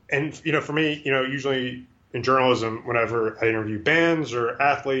 So, and, for me, usually in journalism, whenever I interview bands or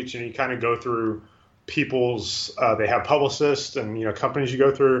athletes, and you kind of go through people's, they have publicists and, companies you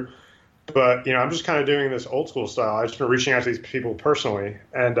go through. But, I'm just kind of doing this old school style. I've just been reaching out to these people personally.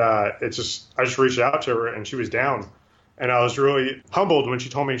 And I just reached out to her and she was down. And I was really humbled when she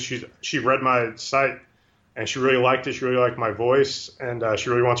told me she read my site and she really liked it. She really liked my voice and she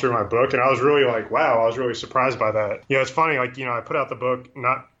really wants to read my book. And I was really like, wow, I was really surprised by that. It's funny. Like, I put out the book,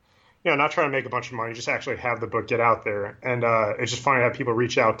 not trying to make a bunch of money, just actually have the book get out there. And it's just funny to have people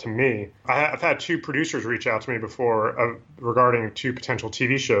reach out to me. I've had 2 producers reach out to me before regarding 2 potential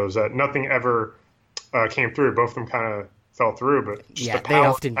TV shows that nothing ever came through. Both of them kind of fell through, but just the power, they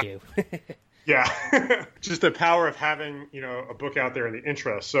often do. Yeah, just the power of having, a book out there and the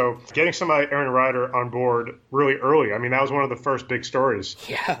interest. So getting somebody, Aaron Ryder, on board really early. I mean, that was one of the first big stories.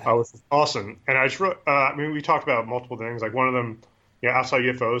 Yeah. Which was awesome. And I just, we talked about multiple things. Like one of them, Outside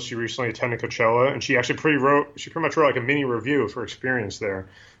UFOs, she recently attended Coachella, and she actually pretty much wrote like a mini review of her experience there.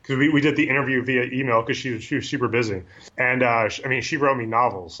 Because we did the interview via email because she was super busy. And, she wrote me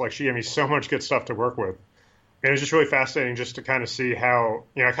novels. Like, she gave me so much good stuff to work with. And it was just really fascinating just to kind of see how,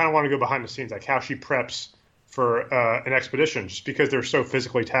 I kind of want to go behind the scenes, like how she preps for an expedition, just because they're so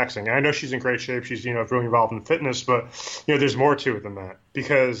physically taxing. And I know she's in great shape. She's, really involved in fitness, but, there's more to it than that.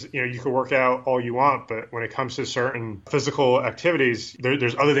 Because, you can work out all you want, but when it comes to certain physical activities,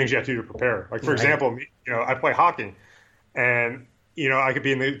 there's other things you have to do to prepare. Like, for example, I play hockey. And I could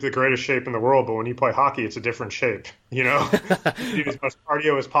be in the greatest shape in the world, but when you play hockey, it's a different shape. You do as much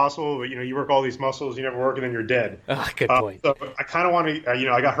cardio as possible, but you work all these muscles, you never work, and then you're dead. Good point. So I kind of want to,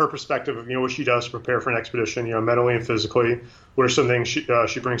 I got her perspective of what she does to prepare for an expedition, mentally and physically. What are some things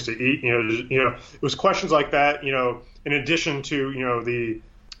she brings to eat? It was questions like that. In addition to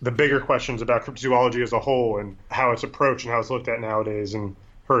the bigger questions about cryptozoology as a whole and how it's approached and how it's looked at nowadays, and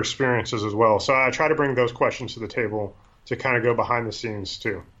her experiences as well. So I try to bring those questions to the table to kind of go behind the scenes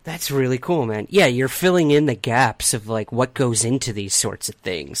too. That's really cool, man. Yeah, you're filling in the gaps of like what goes into these sorts of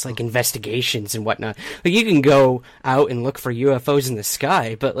things, like investigations and whatnot. Like you can go out and look for UFOs in the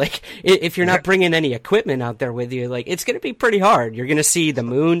sky, but like if you're not bringing any equipment out there with you, like it's going to be pretty hard. You're going to see the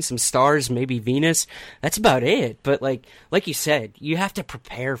moon, some stars, maybe Venus. That's about it. But like you said, you have to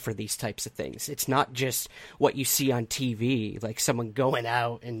prepare for these types of things. It's not just what you see on TV, like someone going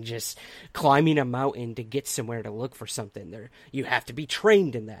out and just climbing a mountain to get somewhere to look for something. You have to be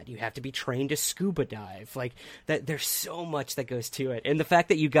trained in that. You have to be trained to scuba dive. Like that, there's so much that goes to it. And the fact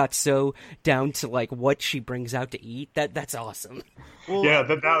that you got so down to like what she brings out to eat, that's awesome. Well, yeah,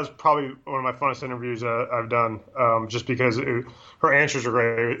 that was probably one of my funnest interviews I've done. Just because her answers are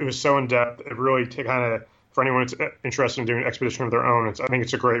great. It was so in depth. It really kind of, for anyone that's interested in doing an expedition of their own, I think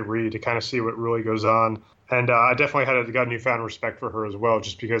it's a great read to kind of see what really goes on. And I definitely got newfound respect for her as well,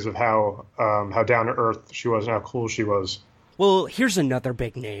 just because of how down to earth she was and how cool she was. Well, here's another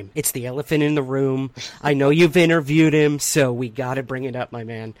big name. It's the elephant in the room. I know you've interviewed him, so we gotta bring it up, my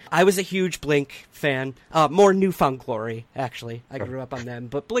man. I was a huge Blink fan. More New Found Glory, actually. I grew up on them,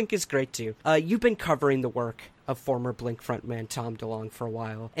 but Blink is great too. You've been covering the work of former Blink frontman Tom DeLonge for a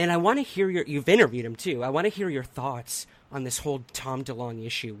while, and I want to hear you've interviewed him too. I want to hear your thoughts on this whole Tom DeLonge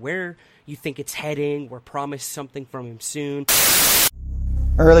issue, where you think it's heading. We're promised something from him soon.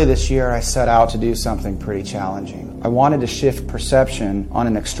 Early this year, I set out to do something pretty challenging. I wanted to shift perception on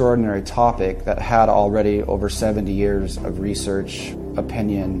an extraordinary topic that had already over 70 years of research,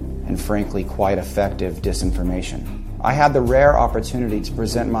 opinion, and frankly, quite effective disinformation. I had the rare opportunity to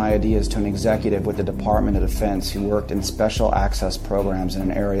present my ideas to an executive with the Department of Defense who worked in special access programs in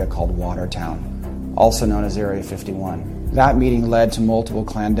an area called Watertown, also known as Area 51. That meeting led to multiple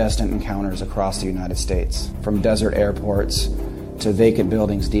clandestine encounters across the United States, from desert airports to vacant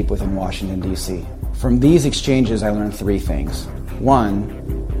buildings deep within Washington, D.C. From these exchanges, I learned 3 things.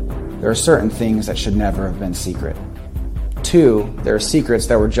 1, there are certain things that should never have been secret. 2, there are secrets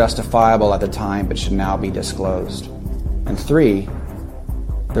that were justifiable at the time but should now be disclosed. And 3,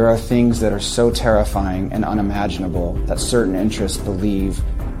 there are things that are so terrifying and unimaginable that certain interests believe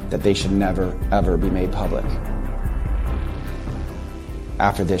that they should never, ever be made public.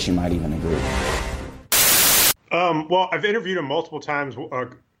 After this, you might even agree. Well, I've interviewed him multiple times.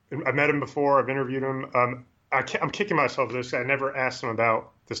 I met him before. I've interviewed him. I'm kicking myself this. I never asked him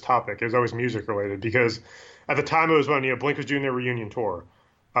about this topic. It was always music related because at the time it was when Blink was doing their reunion tour.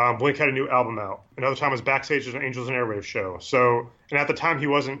 Blink had a new album out. Another time was backstage at an Angels and Airwaves show. So, and at the time he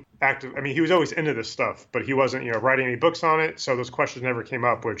wasn't active. I mean, he was always into this stuff, but he wasn't, writing any books on it. So those questions never came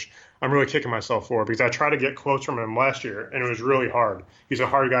up, which I'm really kicking myself for, because I tried to get quotes from him last year and it was really hard. He's a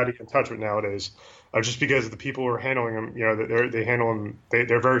hard guy to get in touch with nowadays, just because the people who are handling him, they handle him.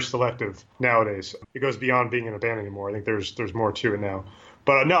 They're very selective nowadays. It goes beyond being in a band anymore. I think there's more to it now.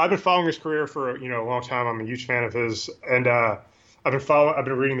 But no, I've been following his career for a long time. I'm a huge fan of his, and I've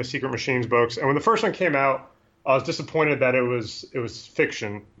been reading the Secret Machines books, and when the first one came out, I was disappointed that it was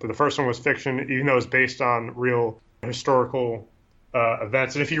fiction. But the first one was fiction, even though it was based on real historical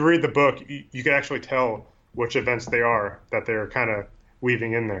events. And if you read the book, you can actually tell which events they are that they're kind of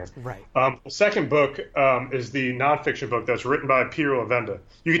weaving in there. Right. The second book is the nonfiction book that's written by Peter Levenda.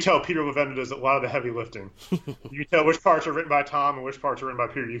 You can tell Peter Levenda does a lot of the heavy lifting. You can tell which parts are written by Tom and which parts are written by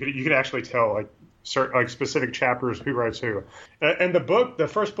Peter. You can actually tell certain specific chapters who writes who. And the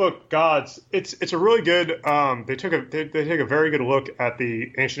first book, Gods, it's a really good. They take a very good look at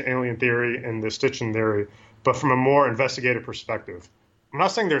the ancient alien theory and the Stitchin theory, but from a more investigative perspective. I'm not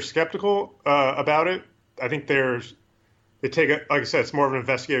saying they're skeptical about it. I think they take like I said, it's more of an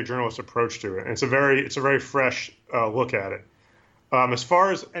investigative journalist approach to it, and it's a very fresh look at it. As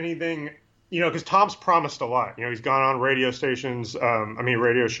far as anything, because Tom's promised a lot. He's gone on radio stations,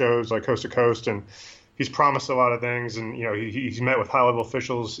 radio shows like Coast to Coast, and he's promised a lot of things. And he's met with high level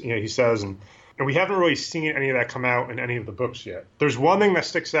officials. He says, and we haven't really seen any of that come out in any of the books yet. There's one thing that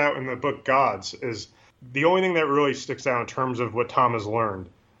sticks out in the book Gods is the only thing that really sticks out in terms of what Tom has learned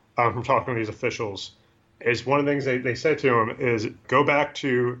from talking to these officials. Is one of the things they said to him is go back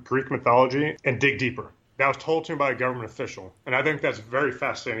to Greek mythology and dig deeper. That was told to him by a government official. And I think that's very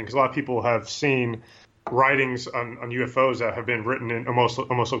fascinating because a lot of people have seen writings on UFOs that have been written in almost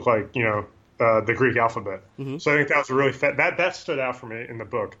look like, the Greek alphabet. Mm-hmm. So I think that was really that stood out for me in the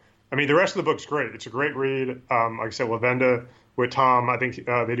book. I mean, the rest of the book's great. It's a great read. Like I said, Levenda with Tom, I think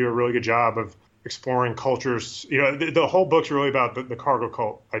they do a really good job of exploring cultures. The whole book's really about the cargo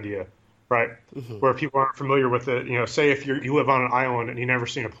cult idea. Right, mm-hmm. Where people aren't familiar with it. Say if you live on an island and you've never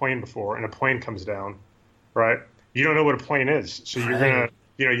seen a plane before, and a plane comes down, right? You don't know what a plane is, so you're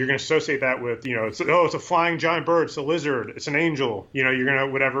gonna associate that with it's a flying giant bird, it's a lizard, it's an angel. You're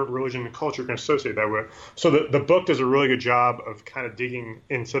gonna whatever religion and culture you're gonna associate that with. So the book does a really good job of kind of digging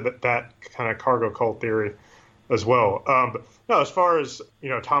into that kind of cargo cult theory as well. But no, as far as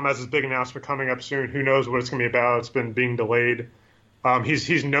Tom has his big announcement coming up soon. Who knows what it's gonna be about? It's been being delayed.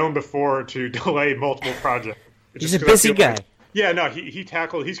 He's known before to delay multiple projects. He's a busy guy.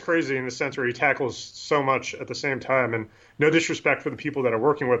 He's crazy in the sense where he tackles so much at the same time. And no disrespect for the people that are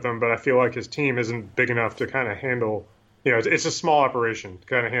working with him, but I feel like his team isn't big enough to kind of handle, it's a small operation to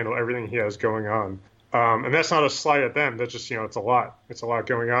kind of handle everything he has going on. And that's not a slight at them. That's just, it's a lot. It's a lot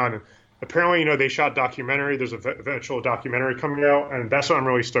going on. And apparently, they shot documentary. There's a eventual documentary coming out. And that's what I'm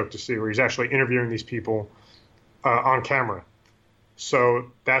really stoked to see, where he's actually interviewing these people on camera. So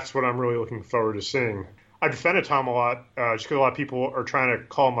that's what I'm really looking forward to seeing. I defended Tom a lot just because a lot of people are trying to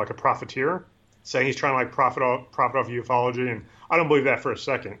call him like a profiteer, saying he's trying to profit off ufology, and I don't believe that for a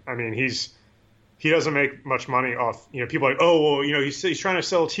second. I mean, he doesn't make much money off. People are like, oh well, he's trying to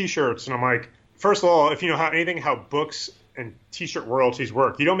sell T-shirts, and I'm like, first of all, if you know how books and T-shirt royalties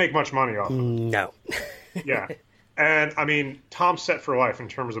work, you don't make much money off them. No. Yeah, and I mean, Tom's set for life in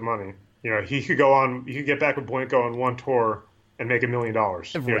terms of money. He could get back with Blink, go on one tour and make $1 million.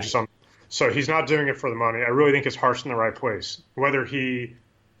 Right. So he's not doing it for the money. I really think his heart's in the right place. Whether he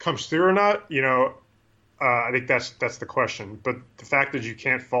comes through or not, I think that's the question. But the fact that you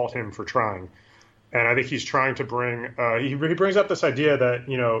can't fault him for trying, and I think he's trying to bring. He brings up this idea that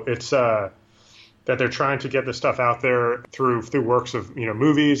it's that they're trying to get this stuff out there through works of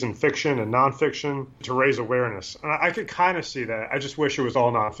movies and fiction and nonfiction to raise awareness. And I could kind of see that. I just wish it was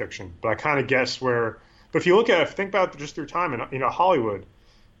all nonfiction, but I kind of guess where. But if you think about it just through time in Hollywood,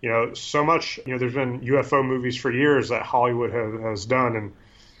 so much, there's been UFO movies for years that Hollywood has done, and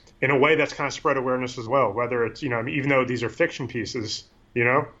in a way that's kind of spread awareness as well, whether it's, even though these are fiction pieces,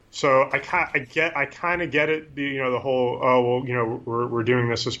 so I kind of get it, the whole, we're doing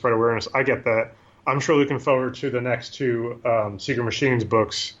this to spread awareness. I get that. I'm sure looking forward to the next two Secret Machines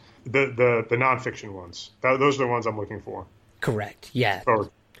books, the nonfiction ones. Those are the ones I'm looking for. Correct. Yeah.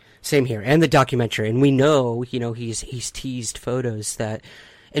 Forward. Same here, and the documentary, and we know, he's teased photos that,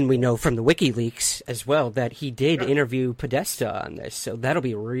 and we know from the WikiLeaks as well that he did interview Podesta on this, so that'll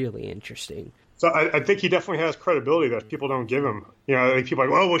be really interesting. So I think he definitely has credibility that people don't give him. I think people are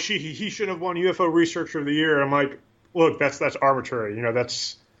like, oh well, he should have won UFO Researcher of the Year. I'm like, look, that's arbitrary.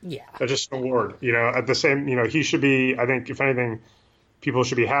 That's just an award. At the same, he should be. I think if anything, people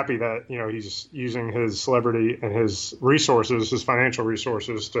should be happy that, he's using his celebrity and his resources, his financial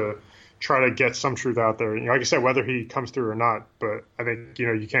resources, to try to get some truth out there. Like I said, whether he comes through or not, but I think,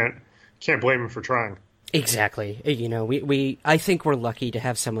 you can't blame him for trying. Exactly. I think we're lucky to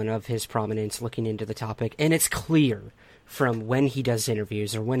have someone of his prominence looking into the topic, and it's clear from when he does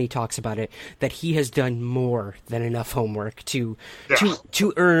interviews or when he talks about it that he has done more than enough homework to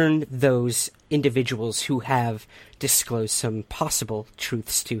earn those individuals who have disclosed some possible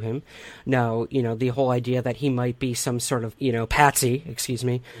truths to him. Now, the whole idea that he might be some sort of, patsy,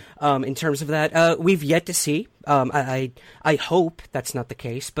 in terms of that, we've yet to see. I hope that's not the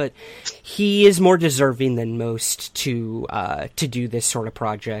case, but he is more deserving than most to do this sort of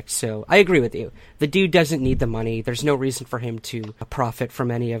project. So I agree with you. The dude doesn't need the money. There's no reason for him to profit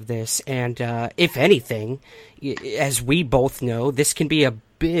from any of this. And if anything, as we both know, this can be a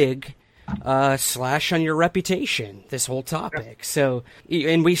big slash on your reputation, this whole topic. So,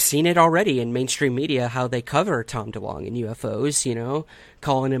 and we've seen it already in mainstream media, how they cover Tom DeLonge and UFOs,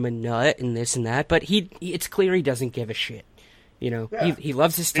 calling him a nut and this and that, but it's clear he doesn't give a shit. He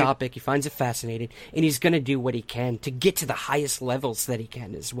loves this topic, he finds it fascinating, and he's going to do what he can to get to the highest levels that he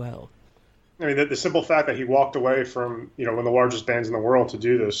can as well. I mean, the simple fact that he walked away from, one of the largest bands in the world to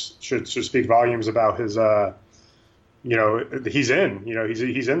do this should speak volumes about his, he's in,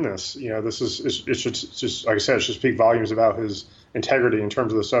 he's in this, this is, it should just, like I said, it should speak volumes about his integrity in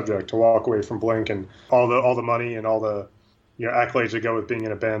terms of the subject, to walk away from Blink and all the money and all the, accolades that go with being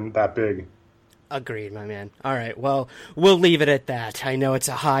in a band that big. Agreed, my man. All right, well, we'll leave it at that. I know it's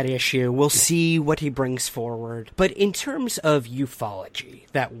a hot issue. We'll see what he brings forward. But in terms of ufology,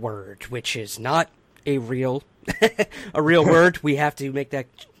 that word, which is not a real word, we have to make that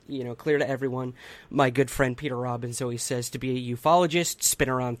clear to everyone. My good friend Peter Robbins always says, to be a ufologist, spin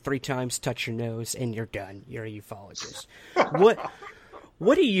around 3 times, touch your nose, and you're done. You're a ufologist.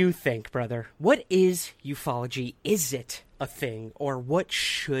 What do you think, brother? What is ufology? Is it a thing, or what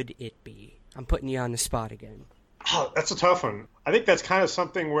should it be? I'm putting you on the spot again. Oh, that's a tough one. I think that's kind of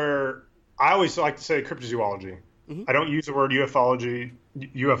something where I always like to say cryptozoology. Mm-hmm. I don't use the word ufology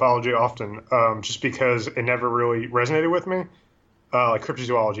often, just because it never really resonated with me, like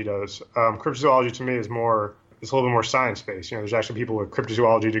cryptozoology does. Cryptozoology to me is a little bit more science-based. There's actually people with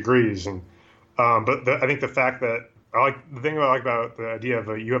cryptozoology degrees, and but I think the fact that the thing I like about the idea of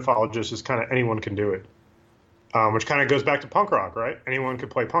a ufologist is kind of anyone can do it. Which kind of goes back to punk rock, right? Anyone can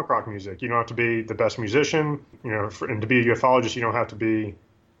play punk rock music. You don't have to be the best musician, and to be a ufologist, you don't have to be,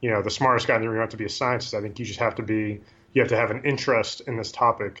 the smartest guy in the room. You don't have to be a scientist. I think you just have to have an interest in this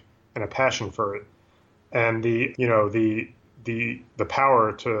topic and a passion for it, and the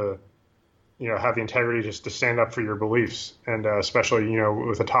power to, have the integrity just to stand up for your beliefs, and especially,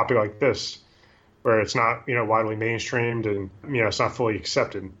 with a topic like this, where it's not, widely mainstreamed and, it's not fully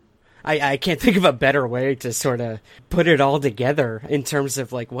accepted. I can't think of a better way to sort of put it all together in terms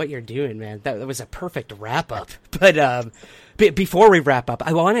of like what you're doing, man. That was a perfect wrap up. But before we wrap up,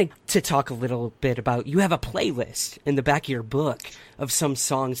 I wanted to talk a little bit about, you have a playlist in the back of your book of some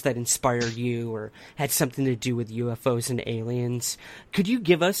songs that inspired you or had something to do with UFOs and aliens. Could you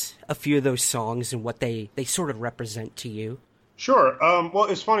give us a few of those songs and what they sort of represent to you? Sure. Well,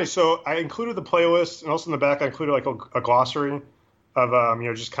 it's funny. So I included the playlist, and also in the back I included like a glossary of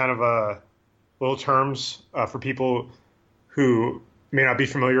just kind of little terms for people who may not be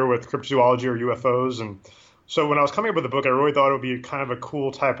familiar with cryptozoology or UFOs. And so when I was coming up with the book, I really thought it would be kind of a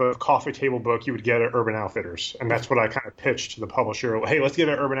cool type of coffee table book you would get at Urban Outfitters. And that's what I kind of pitched to the publisher. Hey, let's get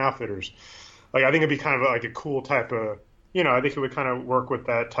it at Urban Outfitters. Like, I think it'd be kind of like a cool type of, I think it would kind of work with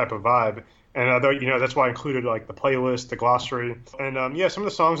that type of vibe. And I thought, that's why I included like the playlist, the glossary. And some of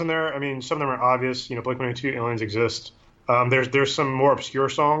the songs in there, I mean, some of them are obvious. Blink-182, Aliens Exist. There's some more obscure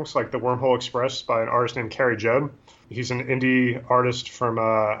songs, like The Wormhole Express by an artist named Carrie Judd. He's an indie artist from,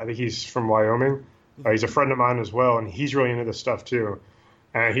 I think he's from Wyoming. He's a friend of mine as well, and he's really into this stuff too.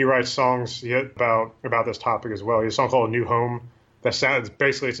 And he writes songs about this topic as well. He has a song called New Home. It's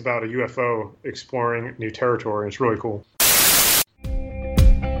about a UFO exploring new territory. It's really cool.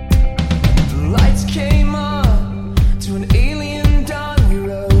 The lights came on to an alien dawn. We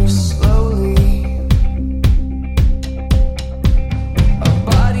rose slowly. Our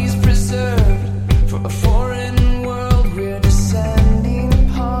bodies preserved for a foreign world we're descending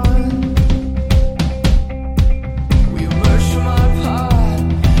upon. We emerged from our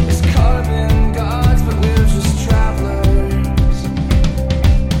pod as carbon gods, but we're just travelers.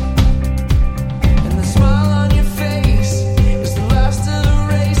 And the smile on your face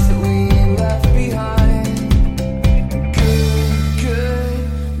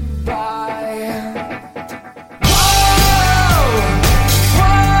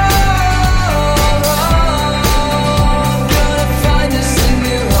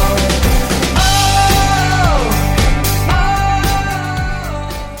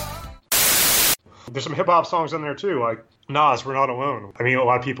There's some hip-hop songs in there, too, like Nas, We're Not Alone. I mean, a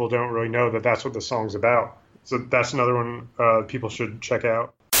lot of people don't really know that that's what the song's about. So that's another one people should check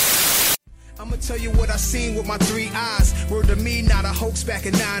out. I'ma tell you what I seen with my 3 eyes. Word to me, not a hoax back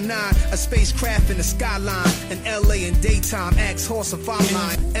in 99. A spacecraft in the skyline. In LA in daytime, axe horse if I'm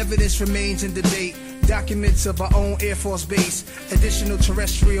lying. Evidence remains in debate. Documents of our own Air Force base. Additional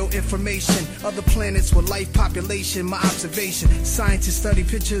terrestrial information. Other planets with life population. My observation. Scientists study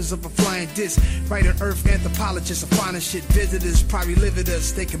pictures of a flying disc. Right on Earth, anthropologists are finding shit. Visitors probably live with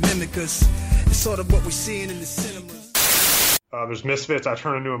us. They can mimic us. It's sort of what we're seeing in the cinemas. There's Misfits, I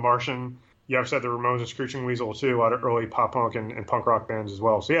Turn Into a Martian. You have said the Ramones and Screeching Weasel, too. A lot of early pop punk and punk rock bands as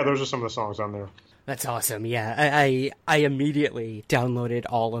well. So, yeah, those are some of the songs on there. That's awesome. Yeah, I immediately downloaded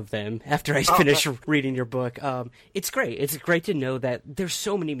all of them after I finished reading your book. It's great. It's great to know that there's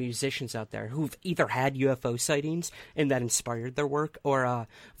so many musicians out there who've either had UFO sightings and that inspired their work, or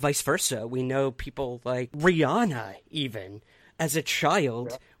vice versa. We know people like Rihanna, even, as a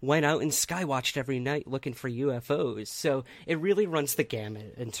child, went out and skywatched every night looking for UFOs. So it really runs the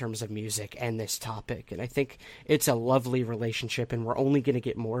gamut in terms of music and this topic. And I think it's a lovely relationship, and we're only going to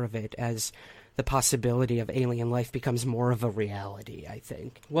get more of it as the possibility of alien life becomes more of a reality, I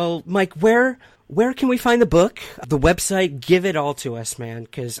think. Well, Mike, where can we find the book? The website? Give it all to us, man,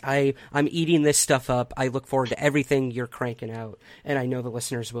 because I'm eating this stuff up. I look forward to everything you're cranking out, and I know the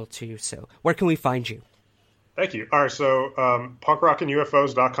listeners will too. So where can we find you? Thank you. All right, so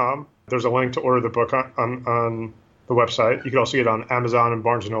punkrockandufos.com. There's a link to order the book on the website. You can also get it on Amazon and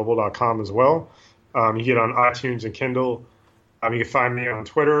BarnesandNoble.com as well. You get it on iTunes and Kindle. You can find me on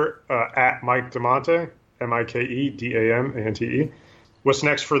Twitter at Mike Damante, MikeDamante. What's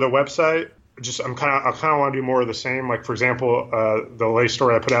next for the website? I kind of want to do more of the same. Like, for example, the latest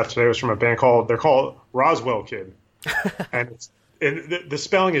story I put out today was from a band they're called Roswell Kid, and the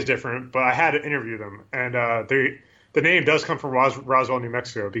spelling is different, but I had to interview them, and the name does come from Roswell, New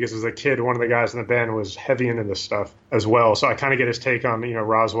Mexico, because as a kid, one of the guys in the band was heavy into this stuff as well. So I kind of get his take on,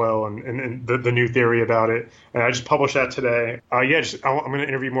 Roswell and the new theory about it. And I just published that today. I'm going to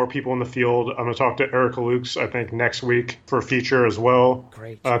interview more people in the field. I'm going to talk to Erica Lukes, I think, next week for a feature as well.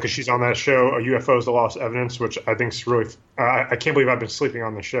 Great. Because she's on that show, UFOs, The Lost Evidence, which I think is really, I can't believe I've been sleeping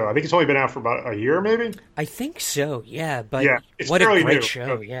on the show. I think it's only been out for about a year, maybe? I think so, yeah. But yeah, what a great new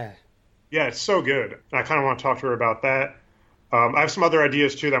show, yeah. Yeah, it's so good. And I kind of want to talk to her about that. I have some other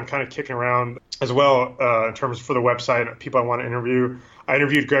ideas, too, that I'm kind of kicking around as well in terms for the website, people I want to interview. I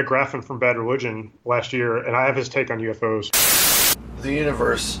interviewed Greg Graffin from Bad Religion last year, and I have his take on UFOs. The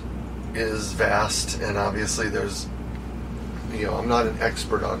universe is vast, and obviously there's, I'm not an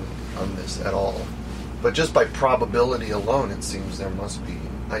expert on this at all. But just by probability alone, it seems there must be.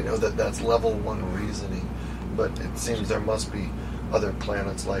 I know that that's level 1 reasoning, but it seems there must be other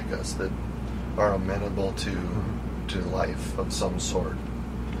planets like us that are amenable to life of some sort.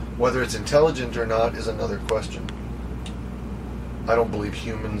 Whether it's intelligent or not is another question. I don't believe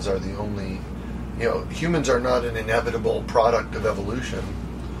humans are the only, humans are not an inevitable product of evolution.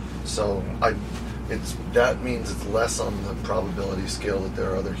 So that means it's less on the probability scale that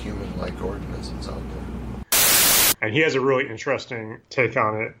there are other human-like organisms out there. And he has a really interesting take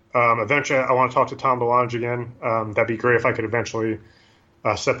on it. Eventually, I want to talk to Tom DeLonge again. That'd be great if I could eventually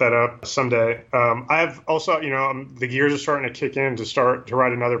set that up someday. I have also, the gears are starting to kick in to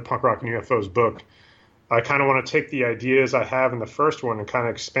write another Punk Rock and UFOs book. I kind of want to take the ideas I have in the first one and kind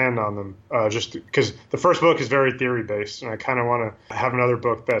of expand on them, just because the first book is very theory-based, and I kind of want to have another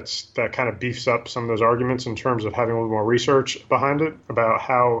book that kind of beefs up some of those arguments in terms of having a little more research behind it about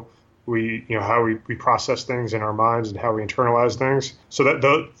how we process things in our minds and how we internalize things. So that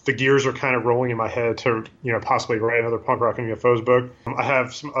the gears are kind of rolling in my head to, possibly write another Punk Rock and UFOs book. I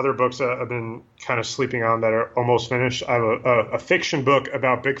have some other books that I've been kind of sleeping on that are almost finished. I have a fiction book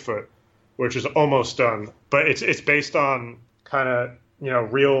about Bigfoot, which is almost done, but it's based on kind of,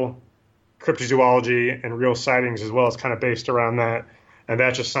 real cryptozoology and real sightings as well. It's kind of based around that. And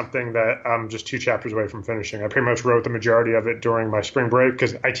that's just something that I'm just 2 chapters away from finishing. I pretty much wrote the majority of it during my spring break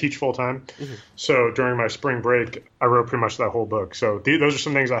because I teach full time. Mm-hmm. So during my spring break, I wrote pretty much that whole book. So those are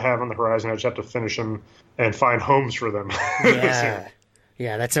some things I have on the horizon. I just have to finish them and find homes for them. Yeah.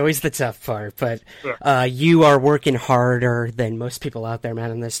 Yeah, that's always the tough part, but you are working harder than most people out there,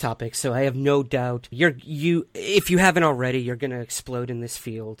 man, on this topic, so I have no doubt if you haven't already, you're going to explode in this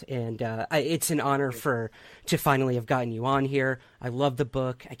field, and it's an honor to finally have gotten you on here. I love the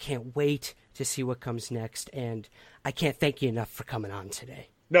book. I can't wait to see what comes next, and I can't thank you enough for coming on today.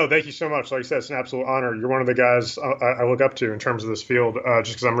 No, thank you so much. Like I said, it's an absolute honor. You're one of the guys I look up to in terms of this field,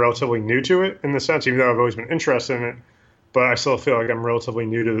 just because I'm relatively new to it in the sense, even though I've always been interested in it. but I still feel like I'm relatively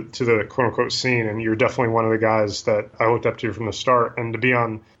new to the quote unquote scene. And you're definitely one of the guys that I looked up to from the start. And to be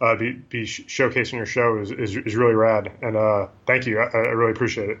on, be showcasing your show is really rad. And thank you. I really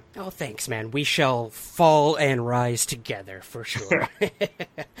appreciate it. Oh, thanks, man. We shall fall and rise together for sure.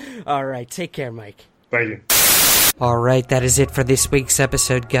 All right. Take care, Mike. Thank you. All right, that is it for this week's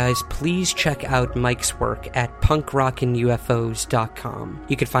episode, guys. Please check out Mike's work at punkrockinufos.com.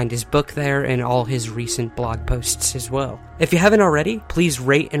 You can find his book there and all his recent blog posts as well. If you haven't already, please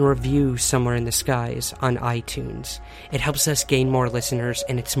rate and review Somewhere in the Skies on iTunes. It helps us gain more listeners,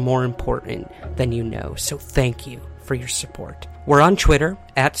 and it's more important than you know, so thank you for your support. We're on Twitter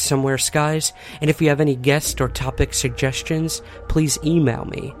at Somewhere Skies, and if you have any guest or topic suggestions, please email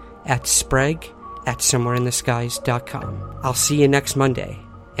me at sprague@somewhereintheskies.com. I'll see you next Monday.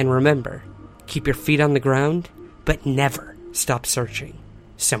 And remember, keep your feet on the ground, but never stop searching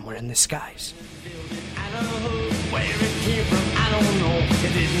somewhere in the skies. Where it came from, I don't know.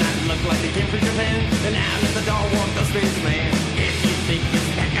 It did not look like it came from Japan. And out of the door walked the spaceman. If you think it's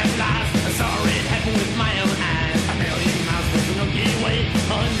back at last, I saw it happen with my own eyes. 1,000,000 miles from the Milky Way,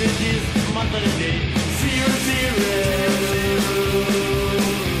 100 years, a month and a day. 0, 0.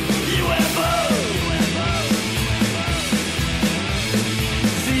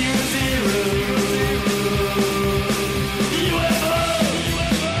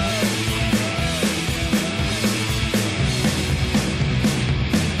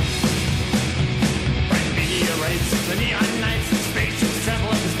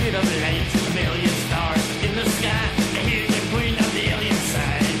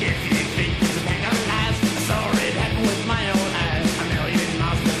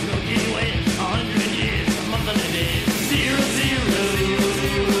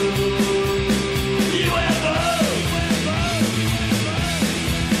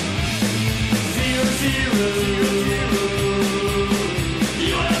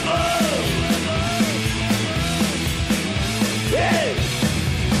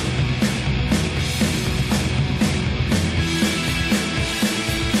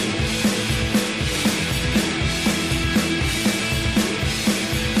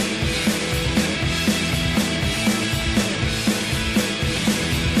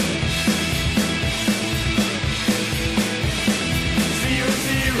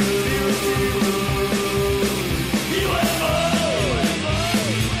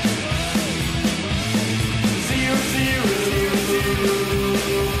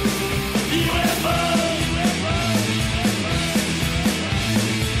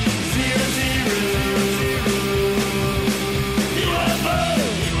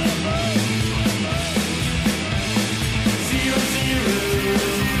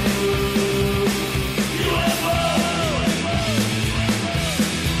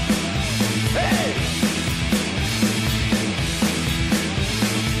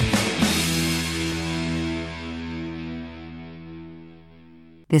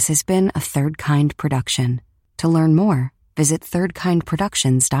 This has been a Third Kind production. To learn more, visit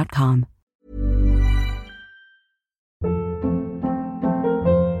thirdkindproductions.com.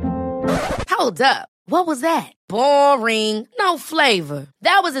 Hold up. What was that? Boring. No flavor.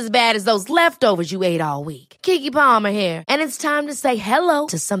 That was as bad as those leftovers you ate all week. Keke Palmer here. And it's time to say hello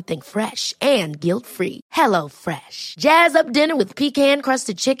to something fresh and guilt-free. Hello Fresh. Jazz up dinner with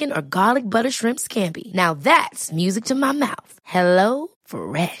pecan-crusted chicken or garlic butter shrimp scampi. Now that's music to my mouth. Hello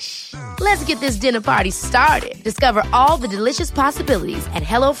Fresh. Let's get this dinner party started. Discover all the delicious possibilities at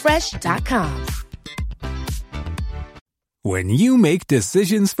HelloFresh.com. When you make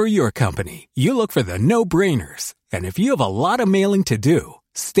decisions for your company, you look for the no-brainers. And if you have a lot of mailing to do,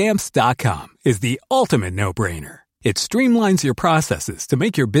 Stamps.com is the ultimate no-brainer. It streamlines your processes to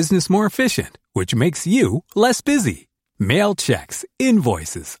make your business more efficient, which makes you less busy. Mail checks,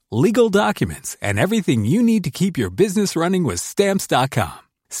 invoices, legal documents, and everything you need to keep your business running with Stamps.com.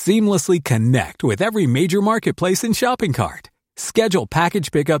 Seamlessly connect with every major marketplace and shopping cart. Schedule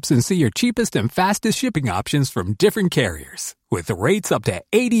package pickups and see your cheapest and fastest shipping options from different carriers. With rates up to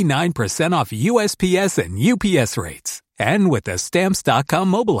 89% off USPS and UPS rates. And with the Stamps.com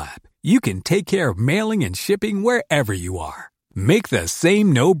mobile app, you can take care of mailing and shipping wherever you are. Make the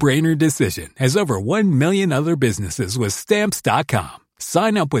same no-brainer decision as over 1 million other businesses with Stamps.com.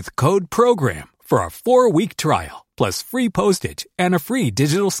 Sign up with code PROGRAM for a 4-week trial, plus free postage and a free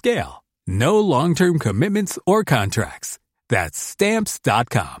digital scale. No long-term commitments or contracts. That's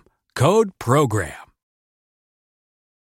Stamps.com. Code PROGRAM.